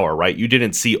full power, right? You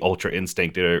didn't see Ultra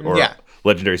Instinct or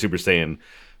Legendary Super Saiyan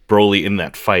Broly in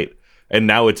that fight, and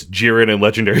now it's Jiren and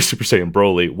Legendary Super Saiyan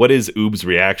Broly. What is Oob's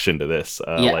reaction to this?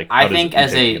 I think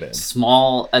as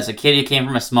a kid who came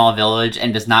from a small village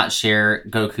and does not share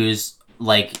Goku's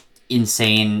like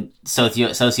insane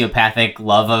sociopathic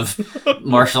love of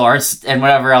martial arts and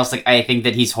whatever else, like I think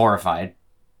that he's horrified.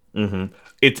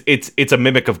 It's a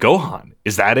mimic of Gohan.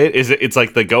 Is that it? It's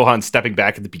like the Gohan stepping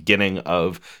back at the beginning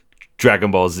of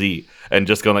Dragon Ball Z and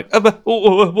just going like,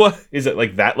 what? Is it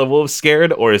like that level of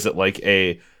scared, or is it like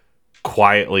a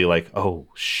quietly like, oh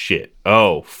shit,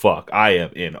 oh fuck, I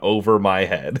am in over my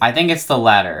head? I think it's the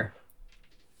latter.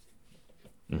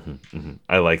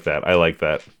 I like that.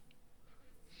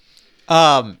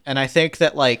 And I think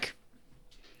that like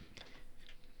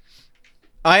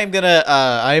I am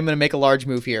gonna make a large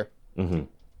move here,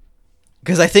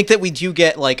 because I think that we do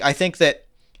get like, I think that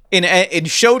in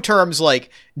show terms,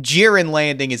 like Jiren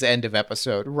landing is end of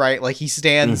episode, right? Like he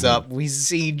stands up, we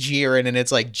see Jiren, and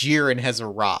it's like Jiren has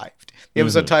arrived. The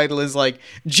episode title is like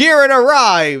Jiren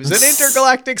arrives, an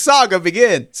intergalactic saga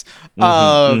begins.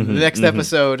 The next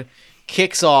episode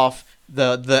kicks off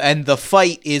the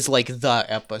fight is like the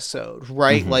episode,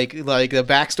 right? Like the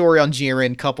backstory on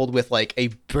Jiren coupled with like a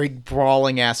big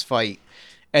brawling ass fight.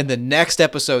 And the next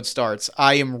episode starts.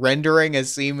 I am rendering a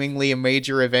seemingly a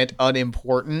major event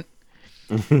unimportant.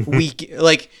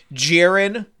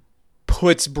 Jiren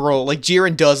puts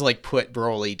Jiren does like put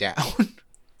Broly down.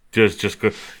 just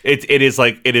good. It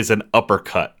is an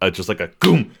uppercut, just like a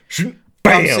boom, shoot,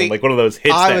 bam, like one of those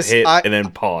hits and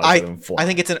then pause and then fly. I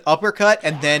think it's an uppercut,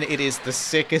 and then it is the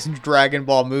sickest Dragon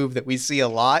Ball move that we see a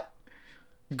lot.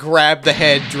 Grab the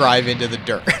head, drive into the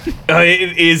dirt.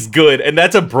 It is good, and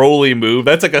that's a Broly move.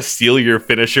 That's like a steal your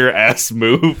finisher ass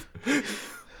move.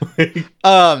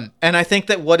 And I think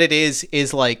that what it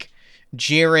is like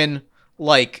Jiren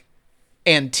like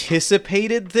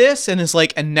anticipated this and is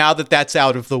like, and now that that's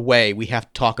out of the way, we have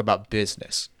to talk about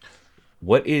business.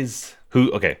 Who's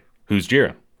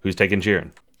Jiren? Who's taking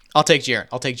Jiren? I'll take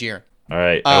Jiren. All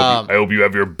right. I hope you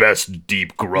have your best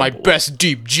deep grumble. My best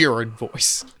deep Jiren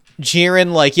voice.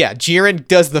 Jiren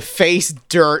does the face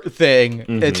dirt thing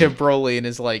to Broly and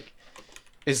is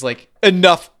like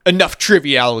enough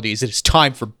trivialities. It is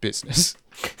time for business.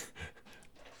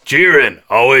 Jiren,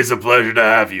 always a pleasure to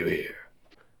have you here.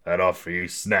 I'd offer you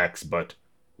snacks, but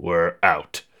we're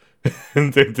out.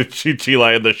 And the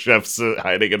Chi-Chi and the chef's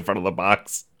hiding in front of the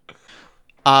box.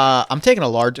 I'm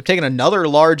taking another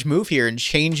large move here and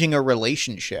changing a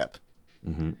relationship.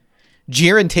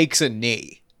 Jiren takes a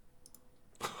knee.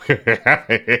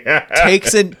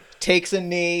 takes a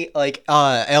knee, like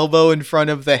elbow in front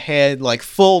of the head, like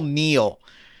full kneel,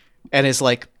 and is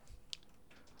like,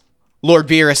 Lord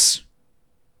Beerus,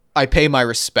 I pay my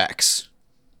respects.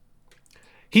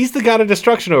 He's the god of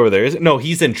destruction over there, isn't it? No,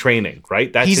 he's in training,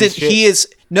 right? That's his shit? It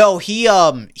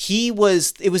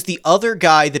was the other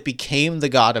guy that became the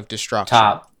god of destruction.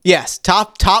 Top. Yes,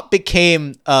 Top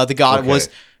became the god. Okay.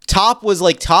 Top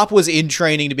was in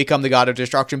training to become the god of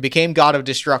destruction, became god of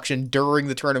destruction during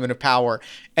the Tournament of Power.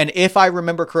 And if I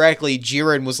remember correctly,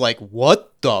 Jiren was like,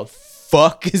 what the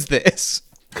fuck is this?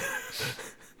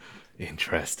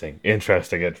 Interesting. I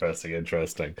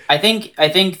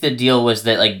think the deal was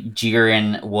that like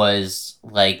Jiren was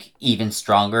like even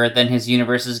stronger than his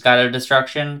universe's god of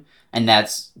destruction, and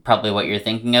that's probably what you're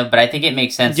thinking of. But I think it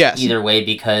makes sense either way,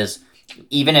 because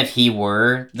even if he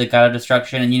were the god of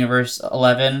destruction in Universe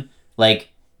 11, like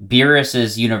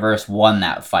Beerus's universe won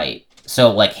that fight, so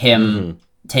like him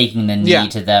taking the knee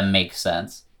to them makes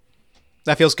sense.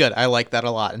 That feels good. I like that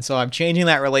a lot. And so I'm changing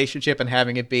that relationship and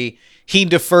having it be he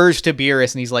defers to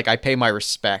Beerus and he's like, I pay my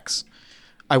respects.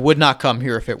 I would not come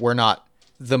here if it were not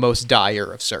the most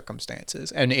dire of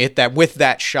circumstances. And with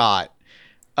that shot,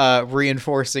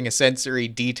 reinforcing a sensory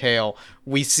detail,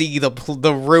 we see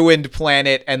the ruined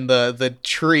planet and the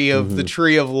tree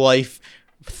of life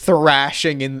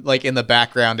thrashing in the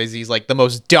background as he's like the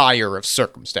most dire of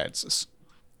circumstances.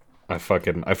 I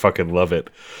fucking love it.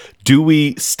 Do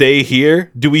we stay here?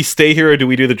 Or do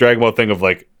we do the Dragon Ball thing of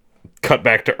like cut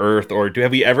back to Earth, or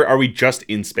are we just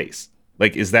in space?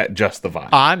 Like, is that just the vibe?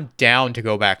 I'm down to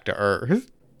go back to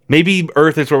Earth. Maybe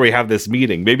Earth is where we have this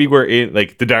meeting. Maybe we're in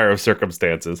like the dire of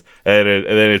circumstances, and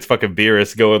then it's fucking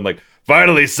Beerus going like,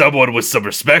 finally someone with some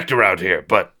respect around here,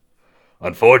 but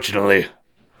unfortunately,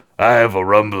 I have a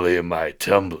rumbly in my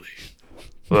tumbly.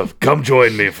 Well, come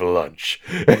join me for lunch.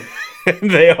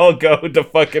 And they all go to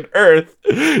fucking Earth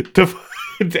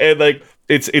and like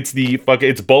it's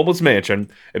Bulma's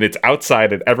mansion, and it's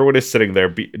outside, and everyone is sitting there.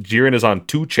 Jiren is on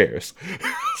 2 chairs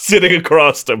sitting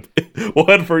across him,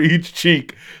 one for each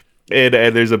cheek, and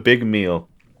there's a big meal,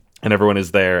 and everyone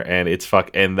is there, and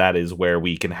and that is where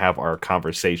we can have our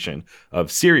conversation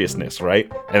of seriousness,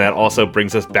 right? And that also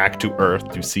brings us back to Earth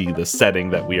to see the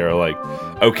setting that we are like,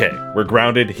 okay, we're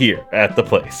grounded here at the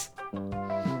place.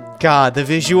 God, the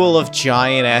visual of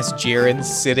giant-ass Jiren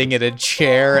sitting in a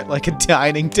chair at, like, a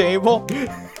dining table.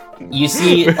 You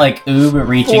see, like, Oob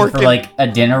reaching for, like, a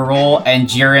dinner roll, and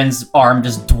Jiren's arm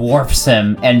just dwarfs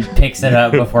him and picks it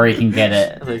up before he can get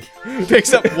it. Like,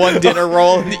 picks up one dinner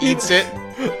roll and eats it.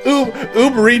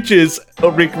 Oob reaches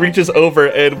over,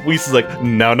 and Whis is like,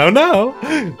 no.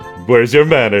 Where's your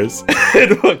manners?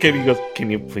 And he goes, can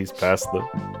you please pass the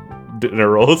dinner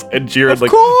rolls? And Jiren, of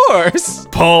course,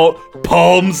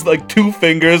 palms like 2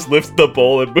 fingers, lifts the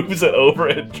bowl and moves it over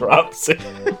and drops it.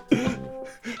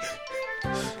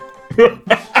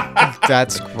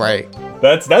 That's great.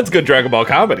 That's good Dragon Ball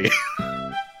comedy.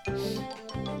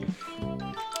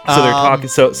 So they're talking.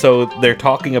 So they're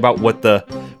talking about what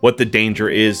the danger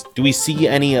is. Do we see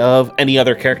any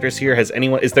other characters here?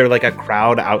 Is there like a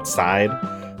crowd outside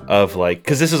of like?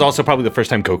 Because this is also probably the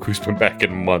first time Goku's been back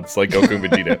in months. Like Goku and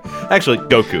Vegeta. Actually,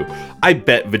 Goku. I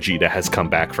bet Vegeta has come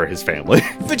back for his family.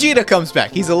 Vegeta comes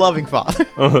back. He's a loving father.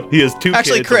 He has two.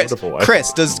 Actually, kids,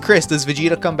 Chris, does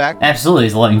Vegeta come back? Absolutely,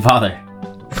 he's a loving father.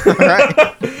 All right.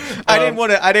 I didn't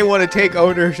want to take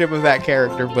ownership of that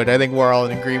character, but I think we're all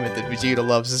in agreement that Vegeta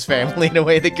loves his family in a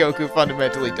way that Goku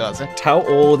fundamentally doesn't. How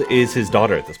old is his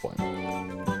daughter at this point?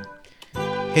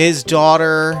 His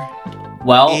daughter.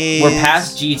 Well, we're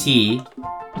past GT.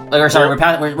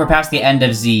 We're past the end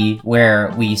of Z,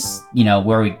 where we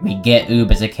get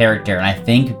Oob as a character, and I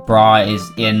think Bra is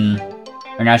in,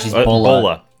 or now she's Bola.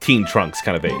 Bola. Teen Trunks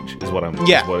kind of age is what I'm.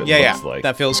 Yeah, is what it yeah. looks like.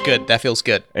 That feels good.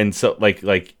 And so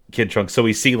like Kid Trunks. So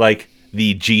we see like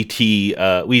the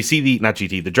GT. We see the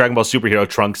Dragon Ball superhero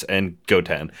Trunks and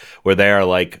Goten, where they are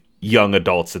like young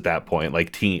adults at that point,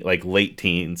 like late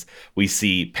teens. We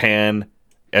see Pan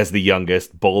as the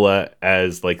youngest, Bola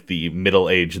as like the middle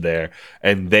age there,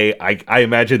 and I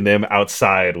imagine them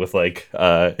outside with like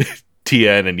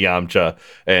Tien and Yamcha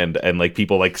and like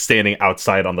people like standing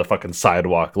outside on the fucking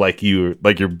sidewalk, like you've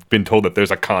been told that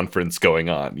there's a conference going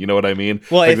on. You know what I mean?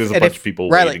 Well, like there's a bunch of people.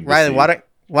 Riley,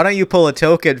 why don't you pull a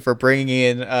token for bringing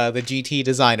in the GT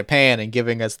design of Pan and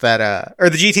giving us that, or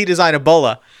the GT design of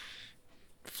Bola?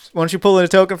 Why don't you pull in a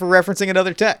token for referencing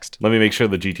another text? Let me make sure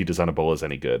the GT design of Bola is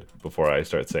any good before I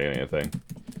start saying anything.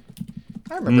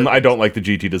 I don't like the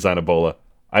GT design of Bola.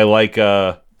 I like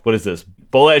what is this?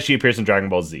 Bola as she appears in Dragon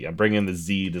Ball Z. I'm bringing in the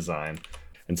Z design.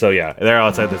 And so, yeah, they're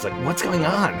outside. There's like, what's going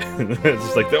on? It's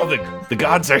just like, oh, the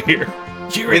gods are here.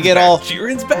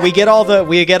 Jiren's back. We get all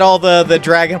the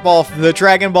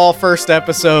Dragon Ball first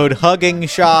episode hugging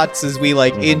shots as we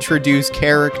like introduce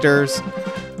characters.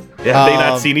 Yeah, have they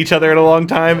not seen each other in a long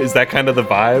time? Is that kind of the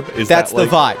vibe? That's the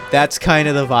vibe. That's kind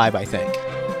of the vibe, I think.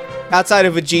 Outside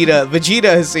of Vegeta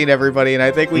has seen everybody, and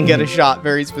I think we get a shot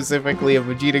very specifically of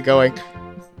Vegeta going,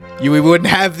 we wouldn't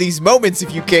have these moments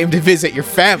if you came to visit your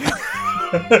family.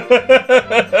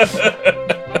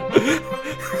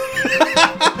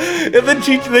 And then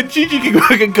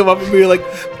Chi-Chi can come up and be like,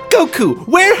 Goku,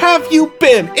 where have you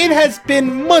been? It has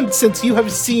been months since you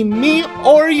have seen me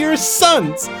or your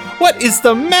sons. What is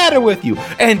the matter with you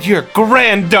and your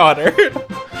granddaughter?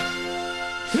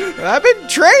 I've been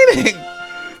training.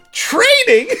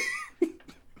 Training?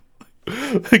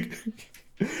 Like,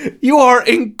 you are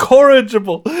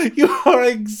incorrigible. You are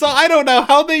I don't know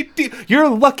how they do. You're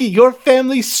lucky your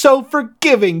family's so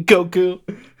forgiving, Goku.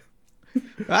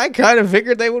 I kind of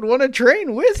figured they would want to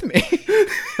train with me.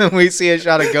 We see a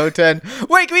shot of Goten.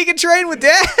 Wait, we can train with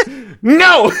Dad?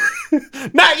 No!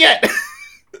 Not yet!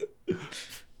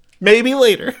 Maybe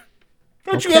later.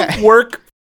 Don't you have work?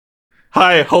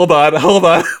 Hi, hold on.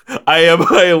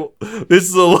 This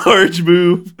is a large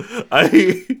move.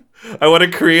 I want to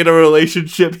create a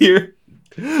relationship here.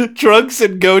 Trunks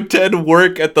and Goten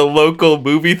work at the local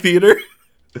movie theater.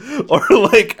 Or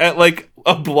like at like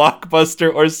a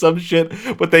Blockbuster or some shit,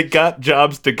 but they got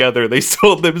jobs together. They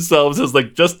sold themselves as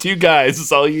like just two guys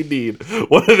is all you need.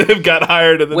 One of them got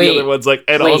hired and then the other one's like,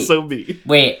 and also me.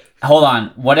 Wait, hold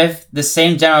on. What if the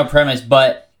same general premise,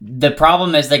 but the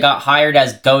problem is they got hired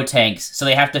as Gotenks, so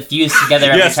they have to fuse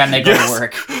together every time they go to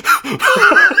work.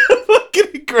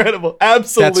 Fucking incredible.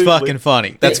 Absolutely. That's fucking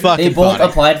funny. They both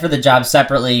applied for the job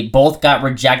separately, both got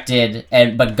rejected,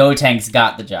 but Gotenks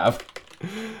got the job.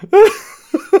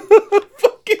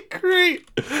 Fucking great.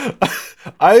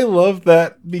 I love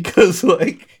that because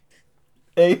like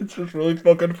it's just really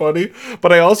fucking funny,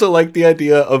 but I also like the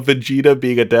idea of Vegeta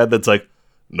being a dad that's like,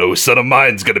 no son of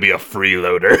mine's gonna be a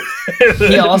freeloader.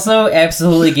 He also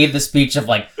absolutely gave the speech of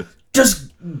like,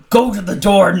 just go to the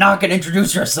door, knock and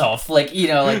introduce yourself, like, you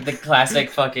know, like the classic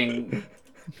fucking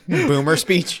boomer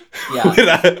speech. Yeah. When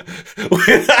I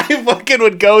fucking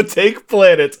would go take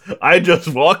planets, I just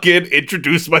walk in,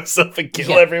 introduce myself, and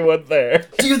kill everyone there.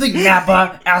 Do you think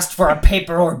Nappa asked for a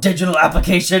paper or digital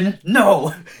application?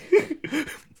 No.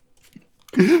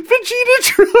 Vegeta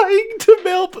trying to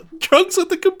mail Trunks at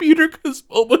the computer because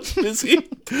Bulma's busy.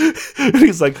 And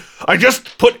he's like, I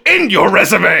just put in your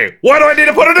resume. Why do I need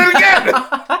to put it in again?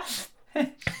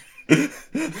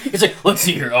 It's like, let's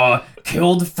see here.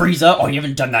 Killed Frieza. Oh, you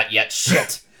haven't done that yet.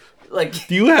 Shit. Like,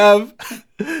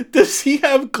 does he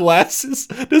have glasses?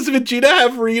 Does Vegeta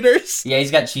have readers? Yeah,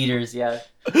 he's got cheaters. Yeah.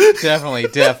 Definitely.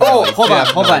 Oh, hold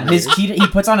on. His cheater. He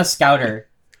puts on a scouter.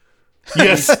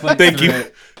 Yes. Thank you.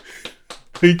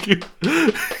 Thank you.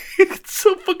 It's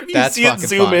so fucking. You see it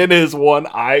zoom in. His one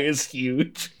eye is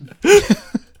huge.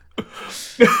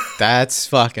 That's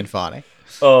fucking funny.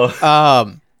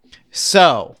 Oh,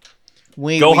 So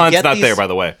we Gohan's get not these- there, by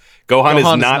the way. Gohan is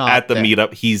Gohan not at the there.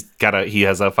 meetup. He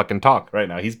has a fucking talk right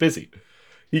now. He's busy.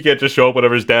 He can't just show up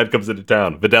whenever his dad comes into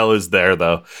town. Videl is there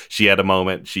though. She had a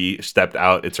moment. She stepped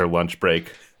out. It's her lunch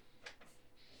break.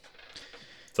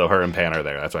 So her and Pan are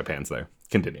there. That's why Pan's there.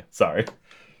 Continue. Sorry.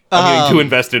 I'm getting too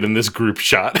invested in this group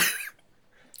shot.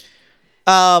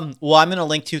 Well, I'm gonna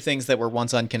link two things that were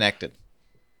once unconnected.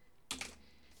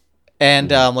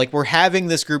 And like we're having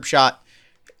this group shot.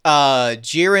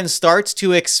 Jiren starts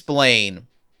to explain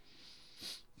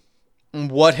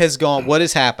what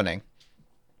is happening.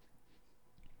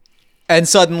 And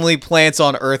suddenly plants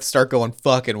on Earth start going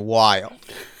fucking wild.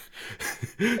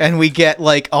 And we get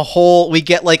like a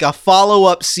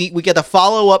follow-up we get a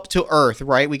follow-up to Earth,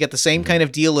 right? We get the same kind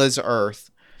of deal as Earth.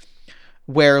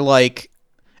 Where like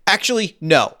actually,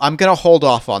 no, I'm gonna hold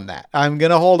off on that. I'm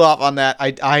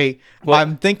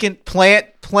thinking plant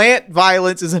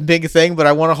violence is a big thing, but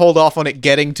I want to hold off on it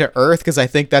getting to Earth because I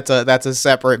think that's a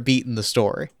separate beat in the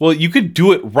story. Well, you could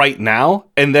do it right now,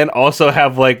 and then also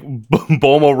have like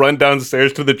Bulma run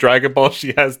downstairs to the Dragon Ball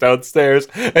she has downstairs,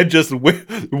 and just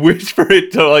wish for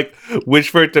it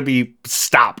to be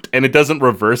stopped, and it doesn't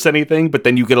reverse anything. But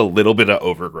then you get a little bit of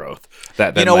overgrowth.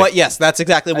 What? Yes, that's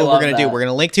exactly what we're gonna do. We're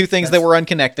gonna link two things that were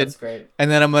unconnected, That's great.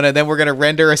 and then we're gonna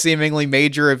render a seemingly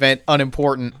major event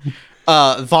unimportant.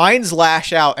 Vines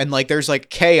lash out and like there's like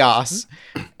chaos,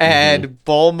 and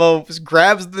Bulma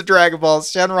grabs the Dragon Balls.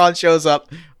 Shenron shows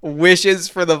up, wishes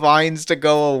for the vines to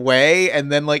go away, and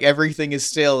then like everything is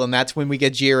still, and that's when we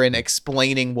get Jiren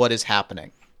explaining what is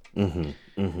happening. And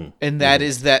that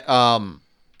is that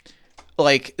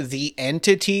like the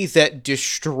entity that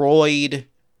destroyed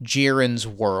Jiren's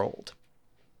world,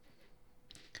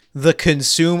 the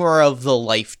consumer of the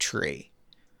life tree,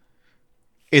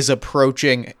 is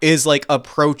approaching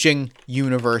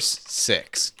universe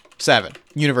 7.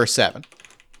 Universe 7.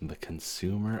 The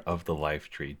consumer of the life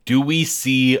tree. Do we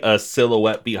see a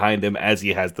silhouette behind him as he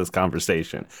has this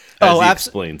conversation? He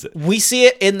explains it. We see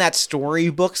it in that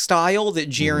storybook style that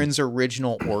Jiren's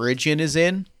original origin is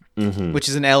in, which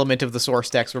is an element of the source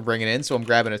text we're bringing in, so I'm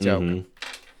grabbing a token.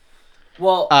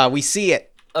 Well, We see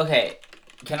it. okay.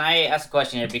 Can I ask a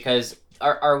question here? Because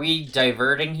are we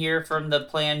diverting here from the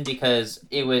plan? Because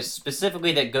it was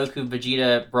specifically that Goku,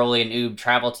 Vegeta, Broly, and Oob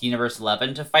travel to Universe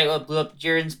 11 to fight what blew up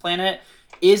Jiren's planet.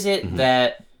 Is it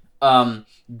that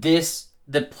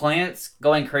the planets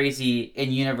going crazy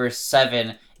in Universe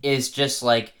 7 is just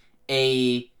like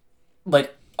a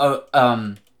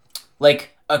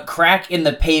crack in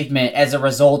the pavement as a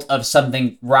result of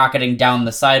something rocketing down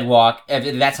the sidewalk?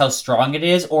 If that's how strong it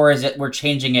is, or is it we're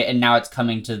changing it and now it's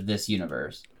coming to this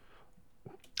universe?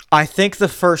 I think the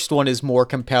first one is more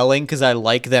compelling because I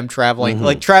like them traveling.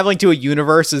 Like traveling to a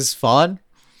universe is fun.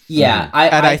 Yeah,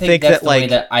 I think that's the way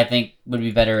that I think would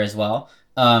be better as well.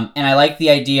 And I like the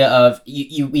idea of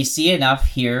we see enough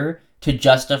here to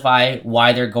justify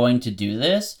why they're going to do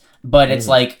this, but it's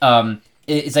like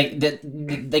it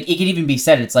can even be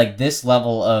said it's like this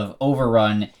level of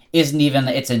overrun isn't even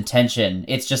its intention.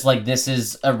 It's just like this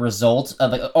is a result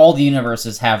of like, all the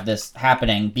universes have this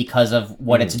happening because of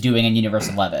what it's doing in Universe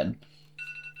 11.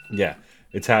 Yeah,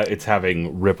 it's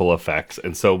having ripple effects,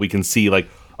 and so we can see like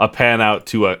a pan out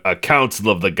to a council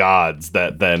of the gods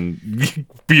that then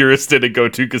Beerus didn't go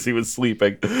to because he was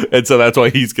sleeping, and so that's why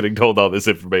he's getting told all this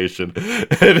information,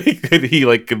 and he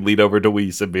like can lean over to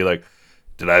Whis and be like,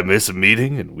 "Did I miss a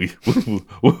meeting?" And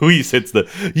Whis hits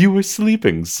 "You were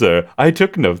sleeping, sir. I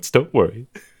took notes. Don't worry."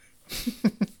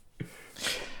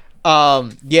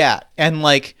 Yeah, and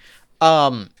like,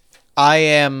 I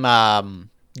am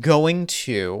going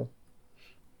to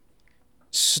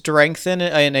strengthen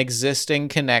an existing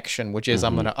connection, which is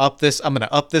I'm gonna up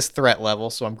this threat level.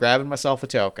 So I'm grabbing myself a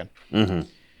token.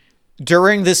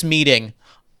 During this meeting,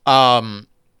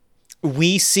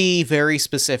 we see very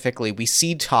specifically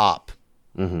Top.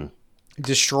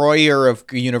 Destroyer of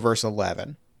Universe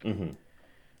 11.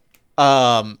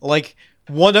 Like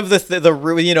one of the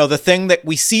thing that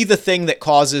we see, the thing that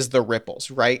causes the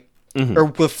ripples, right? Or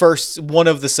the first one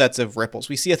of the sets of ripples.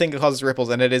 We see a thing that causes ripples,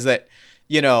 and it is that,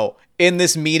 in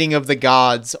this meeting of the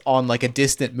gods on like a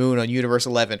distant moon on Universe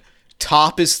 11,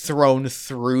 Top is thrown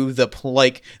through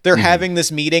they're having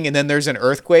this meeting, and then there's an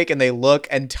earthquake, and they look,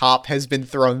 and Top has been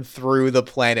thrown through the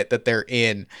planet that they're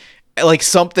in. Like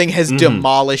something has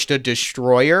demolished a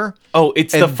destroyer. Oh,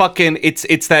 it's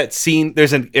that scene.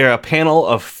 There's a panel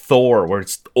of Thor where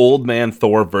it's old man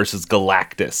Thor versus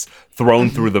Galactus thrown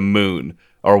through the moon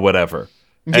or whatever.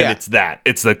 And it's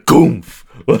the goomph,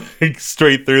 like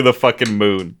straight through the fucking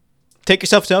moon. Take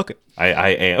yourself a token. I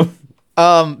am.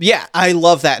 Yeah, I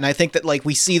love that, and I think that like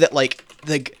we see that like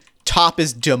the top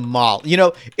is demolished. You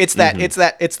know, it's that it's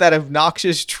that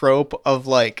obnoxious trope of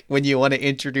like when you want to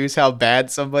introduce how bad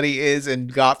somebody is in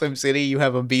Gotham City, you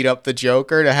have them beat up the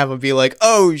Joker to have them be like,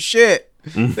 oh shit,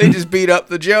 they just beat up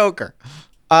the Joker.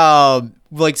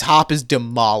 Like top is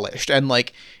demolished, and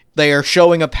like they are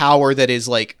showing a power that is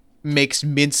like makes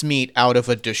mincemeat out of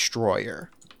a destroyer.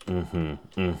 And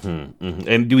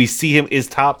do we see him? Is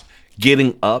Top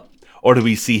getting up, or do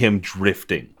we see him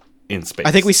drifting in space?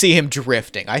 I think we see him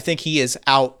drifting. I think he is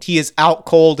out. He is out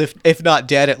cold, if not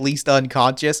dead, at least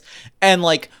unconscious. And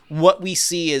like what we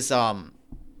see is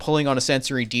pulling on a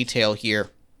sensory detail here.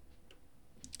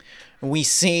 We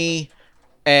see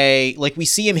we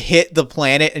see him hit the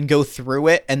planet and go through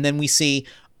it, and then we see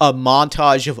a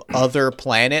montage of other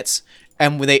planets,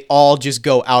 and they all just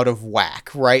go out of whack,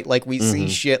 right? Like we see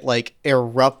shit like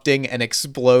erupting and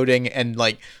exploding, and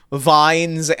like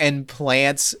vines and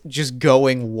plants just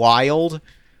going wild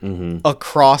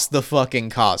across the fucking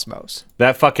cosmos.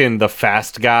 That the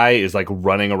fast guy is like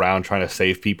running around trying to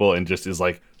save people and just is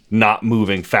like not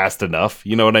moving fast enough.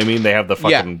 You know what I mean? They have the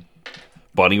fucking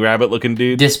bunny rabbit looking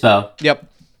dude. Dispo. Yep.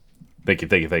 Thank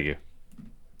you.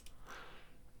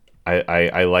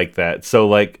 I like that. So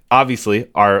like obviously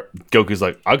our Goku's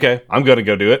like, okay, I'm gonna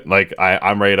go do it. Like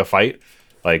I'm ready to fight.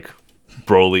 Like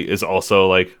Broly is also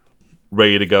like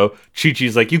ready to go.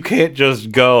 Chi-Chi's like, you can't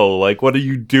just go. Like, what are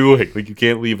you doing? Like, you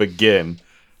can't leave again.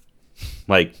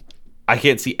 Like, I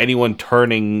can't see anyone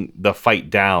turning the fight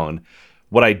down.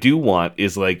 What I do want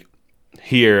is like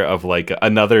here of like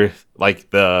another like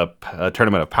the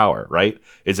tournament of power, right?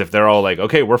 Is if they're all like,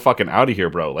 okay, we're fucking out of here,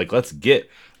 bro. Like, let's get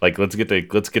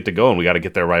to going. We got to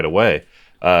get there right away.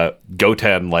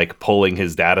 Goten like pulling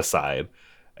his dad aside,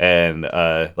 and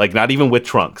like not even with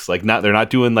Trunks. Like they're not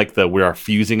doing like we are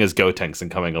fusing as Gotenks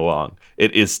and coming along.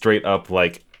 It is straight up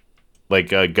like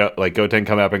Goten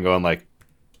coming up and going like,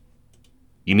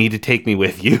 you need to take me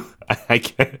with you. I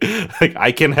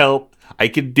can help. I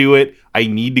can do it. I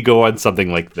need to go on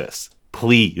something like this,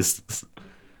 please.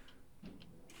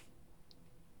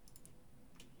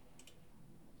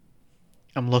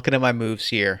 I'm looking at my moves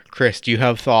here. Chris, do you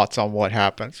have thoughts on what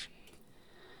happens?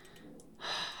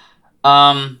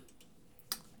 From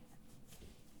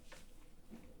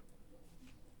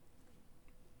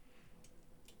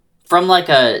like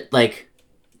a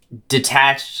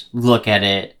detached look at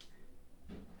it,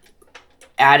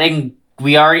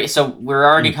 we're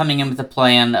already coming in with a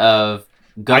plan of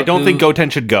Goku. I don't think Goten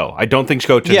should go. I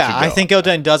think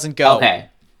Goten doesn't go. Okay.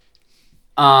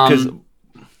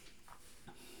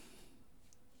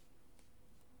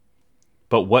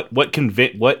 But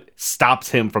what stops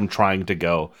him from trying to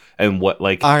go, and what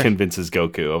convinces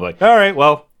Goku of like, all right,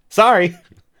 well, sorry.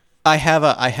 I have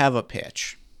a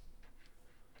pitch.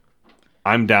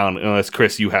 I'm down unless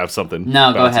Chris, you have something.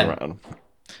 No, go ahead. Around.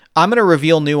 I'm gonna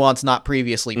reveal nuance not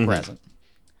previously present.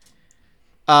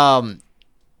 And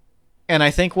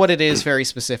I think what it is very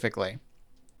specifically.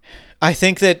 I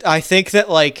think that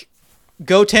like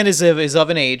Goten is of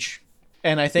an age,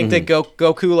 and I think that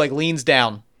Goku like leans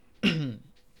down.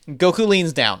 Goku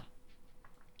leans down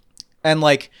and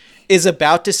like is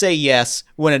about to say yes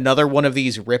when another one of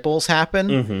these ripples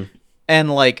happen,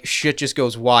 and like shit just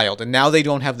goes wild, and now they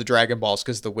don't have the Dragon Balls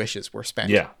because the wishes were spent.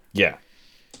 Yeah.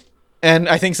 And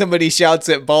I think somebody shouts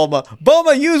at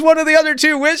Bulma, use one of the other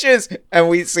two wishes, and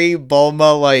we see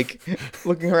Bulma like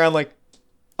looking around like,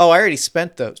 oh, I already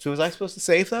spent those. Was I supposed to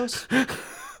save those?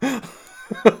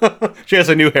 She has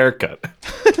a new haircut.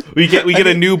 We get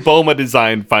a new Bulma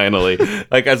design finally.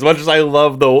 Like, as much as I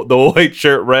love the white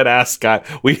shirt, red ascot,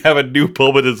 we have a new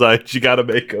Bulma design. She got a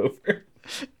makeover,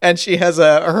 and she has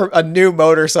a new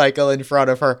motorcycle in front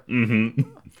of her.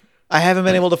 I haven't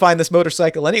been able to find this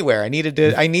motorcycle anywhere. I needed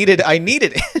it. I needed it.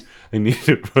 I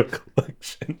needed for a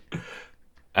collection.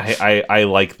 I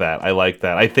like that.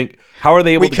 I think, how are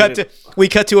they able we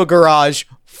cut to a garage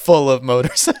full of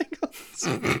motorcycles.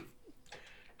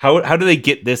 How do they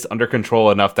get this under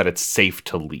control enough that it's safe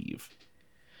to leave?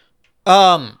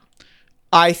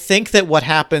 I think that what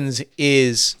happens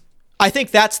is, I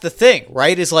think that's the thing,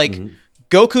 right? Is like,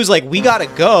 Goku's like, we gotta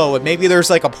go, and maybe there's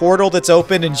like a portal that's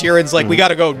open, and Jiren's like, we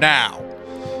gotta go now.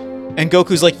 And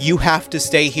Goku's like, you have to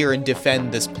stay here and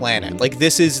defend this planet. Like,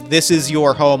 this is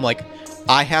your home. Like,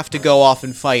 I have to go off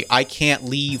and fight. I can't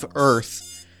leave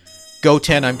Earth.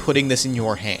 Goten, I'm putting this in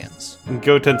your hands. And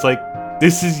Goten's like,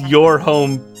 this is your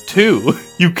home too.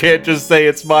 You can't just say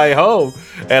it's my home.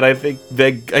 And I think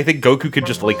Goku could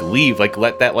just like leave, like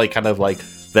let that like kind of like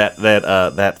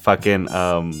that fucking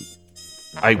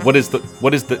what is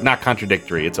the not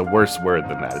contradictory? It's a worse word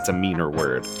than that. It's a meaner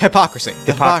word. Hypocrisy.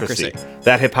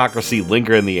 That hypocrisy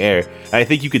linger in the air. And I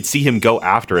think you could see him go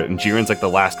after it, and Jiren's like the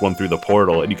last one through the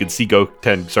portal, and you could see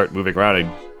Goten start moving around,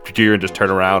 and Jiren just turn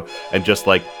around and just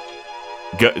like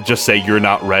just say you're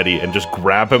not ready, and just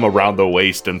grab him around the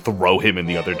waist and throw him in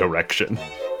the other direction.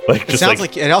 Like it sounds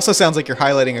like it also sounds like you're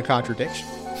highlighting a contradiction.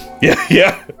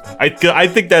 Yeah. I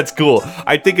think that's cool.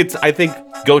 I think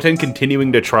Goten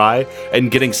continuing to try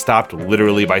and getting stopped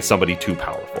literally by somebody too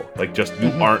powerful. Like just you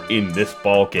aren't in this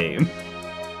ball game.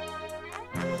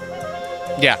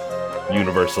 Yeah.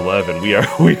 Universe 11.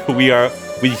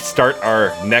 We start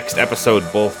our next episode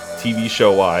both TV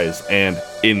show wise and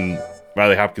in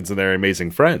Riley Hopkins and Their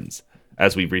Amazing Friends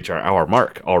as we reach our hour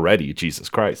mark already. Jesus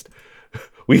Christ.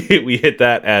 We hit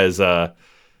that as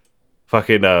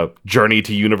fucking Journey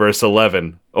to Universe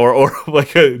 11 or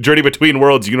like a Journey Between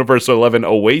Worlds Universe 11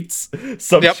 awaits,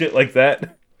 some shit like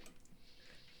that.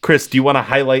 Chris, do you want to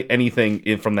highlight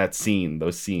anything from that scene,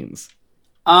 those scenes?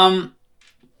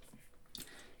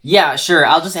 Yeah, sure.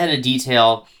 I'll just add a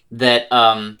detail that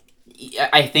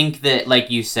I think that,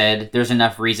 like you said, there's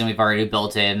enough reason we've already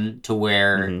built in to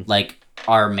where like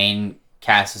our main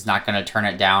cast is not going to turn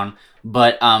it down.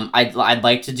 But I'd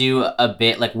like to do a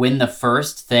bit like when the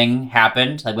first thing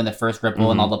happened, like when the first ripple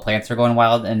and all the plants are going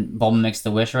wild and Bulma makes the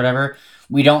wish or whatever.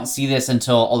 We don't see this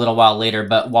until a little while later.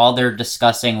 But while they're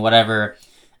discussing whatever,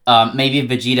 maybe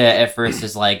Vegeta at first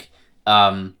is like,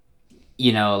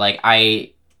 you know, like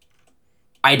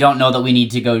I don't know that we need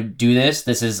to go do this.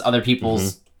 This is other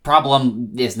people's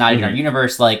problem. It's not in our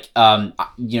universe. Like,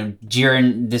 you know,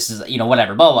 Jiren, this is, you know,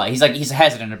 whatever, blah, blah, blah. He's like, he's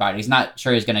hesitant about it. He's not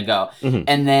sure he's going to go.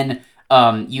 And then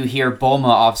you hear Bulma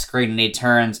off screen and he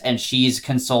turns and she's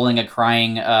consoling a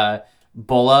crying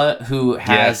Bola who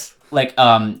has like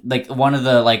one of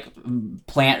the like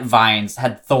plant vines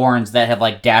had thorns that have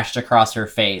like dashed across her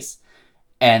face.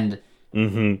 And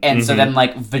so then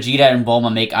like Vegeta and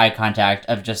Bulma make eye contact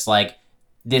of just like,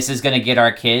 this is going to get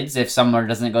our kids if someone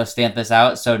doesn't go stamp this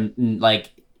out. So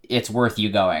like, it's worth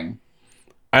you going.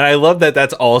 And I love that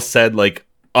that's all said like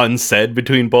unsaid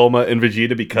between Bulma and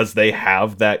Vegeta because they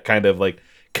have that kind of like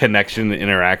connection and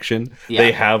interaction. Yeah.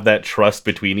 They have that trust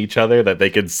between each other that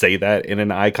they can say that in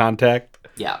an eye contact.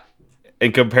 Yeah.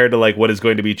 And compared to like what is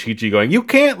going to be Chi-Chi going, you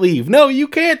can't leave. No, you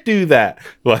can't do that.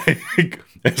 Like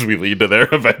as we lead to their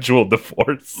eventual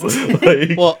divorce.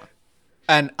 Like, well,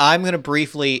 and I'm going to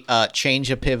briefly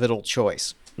change a pivotal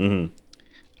choice.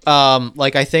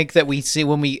 Like I think that we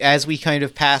see as we kind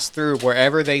of pass through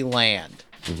wherever they land,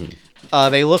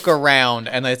 they look around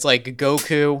and it's like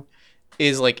Goku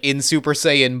is like in Super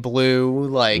Saiyan Blue,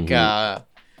 like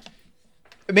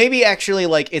maybe actually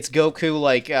like it's Goku,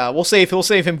 like we'll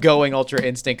save him going Ultra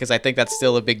Instinct because I think that's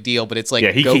still a big deal. But it's like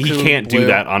he can't do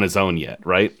that on his own yet,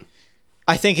 right?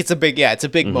 I think it's a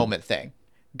big moment thing.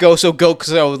 So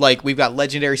like we've got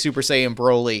Legendary Super Saiyan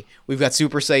Broly, we've got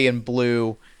Super Saiyan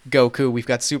Blue Goku, we've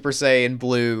got Super Saiyan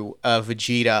Blue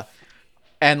Vegeta,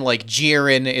 and like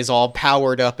Jiren is all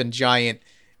powered up and giant,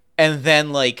 and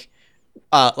then like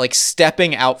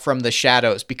stepping out from the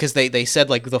shadows because they said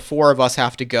like the four of us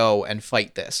have to go and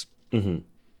fight this.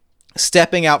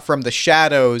 Stepping out from the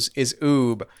shadows is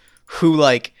Oob, who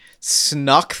like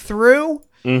snuck through.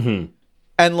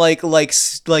 And like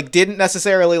didn't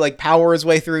necessarily like power his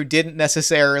way through, didn't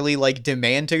necessarily like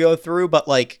demand to go through, but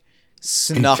like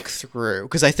snuck through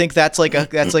because I think that's like an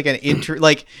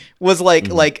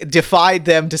defied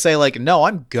them to say like, no,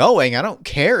 I'm going. I don't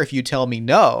care if you tell me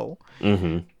no.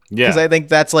 Yeah, because I think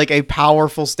that's like a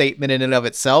powerful statement in and of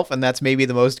itself, and that's maybe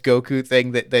the most Goku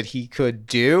thing that he could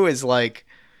do is like,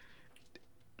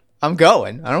 I'm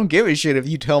going. I don't give a shit if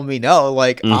you tell me no.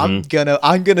 Like I'm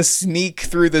gonna sneak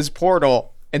through this portal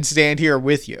and stand here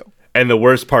with you. And the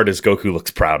worst part is Goku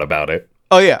looks proud about it.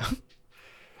 Oh yeah.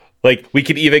 Like we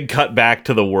could even cut back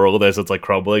to the world as it's like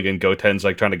crumbling and Goten's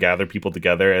like trying to gather people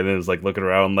together and then it's like looking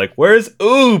around like, where's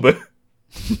Oob?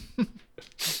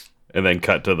 And then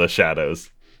cut to the shadows.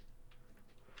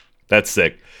 That's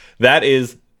sick. That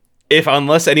is,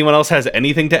 unless anyone else has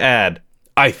anything to add,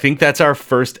 I think that's our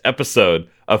first episode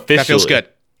officially.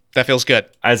 That feels good.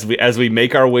 As we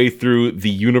make our way through the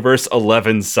Universe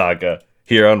 11 saga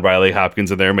here on Riley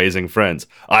Hopkins and Their Amazing Friends.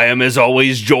 I am, as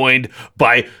always, joined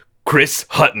by Chris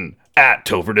Hutton at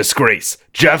Topher Disgrace,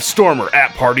 Jeff Stormer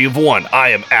at Party of One. I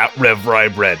am at Rev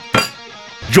Rybread.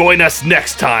 Join us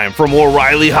next time for more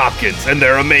Riley Hopkins and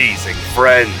Their Amazing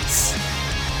Friends.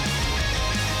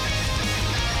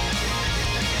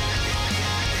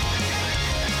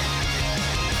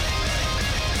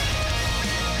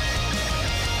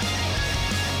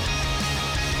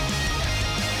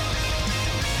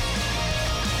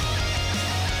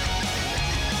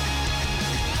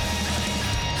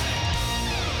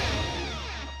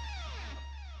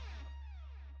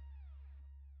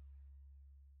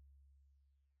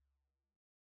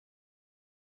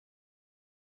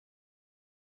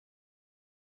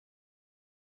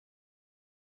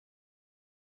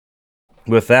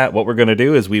 with that, what we're going to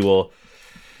do is we will,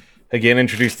 again,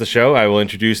 introduce the show. I will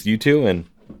introduce you two, and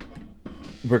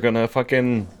we're going to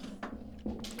fucking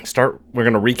start. We're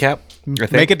going to recap. I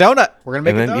think. Make a donut. We're going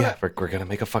to make a donut. Yeah, we're going to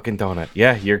make a fucking donut.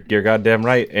 Yeah, you're goddamn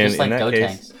right. And Just like in that Go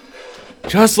case, Tanks.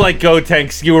 just like Go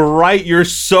Tanks. You were right. You're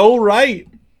so right.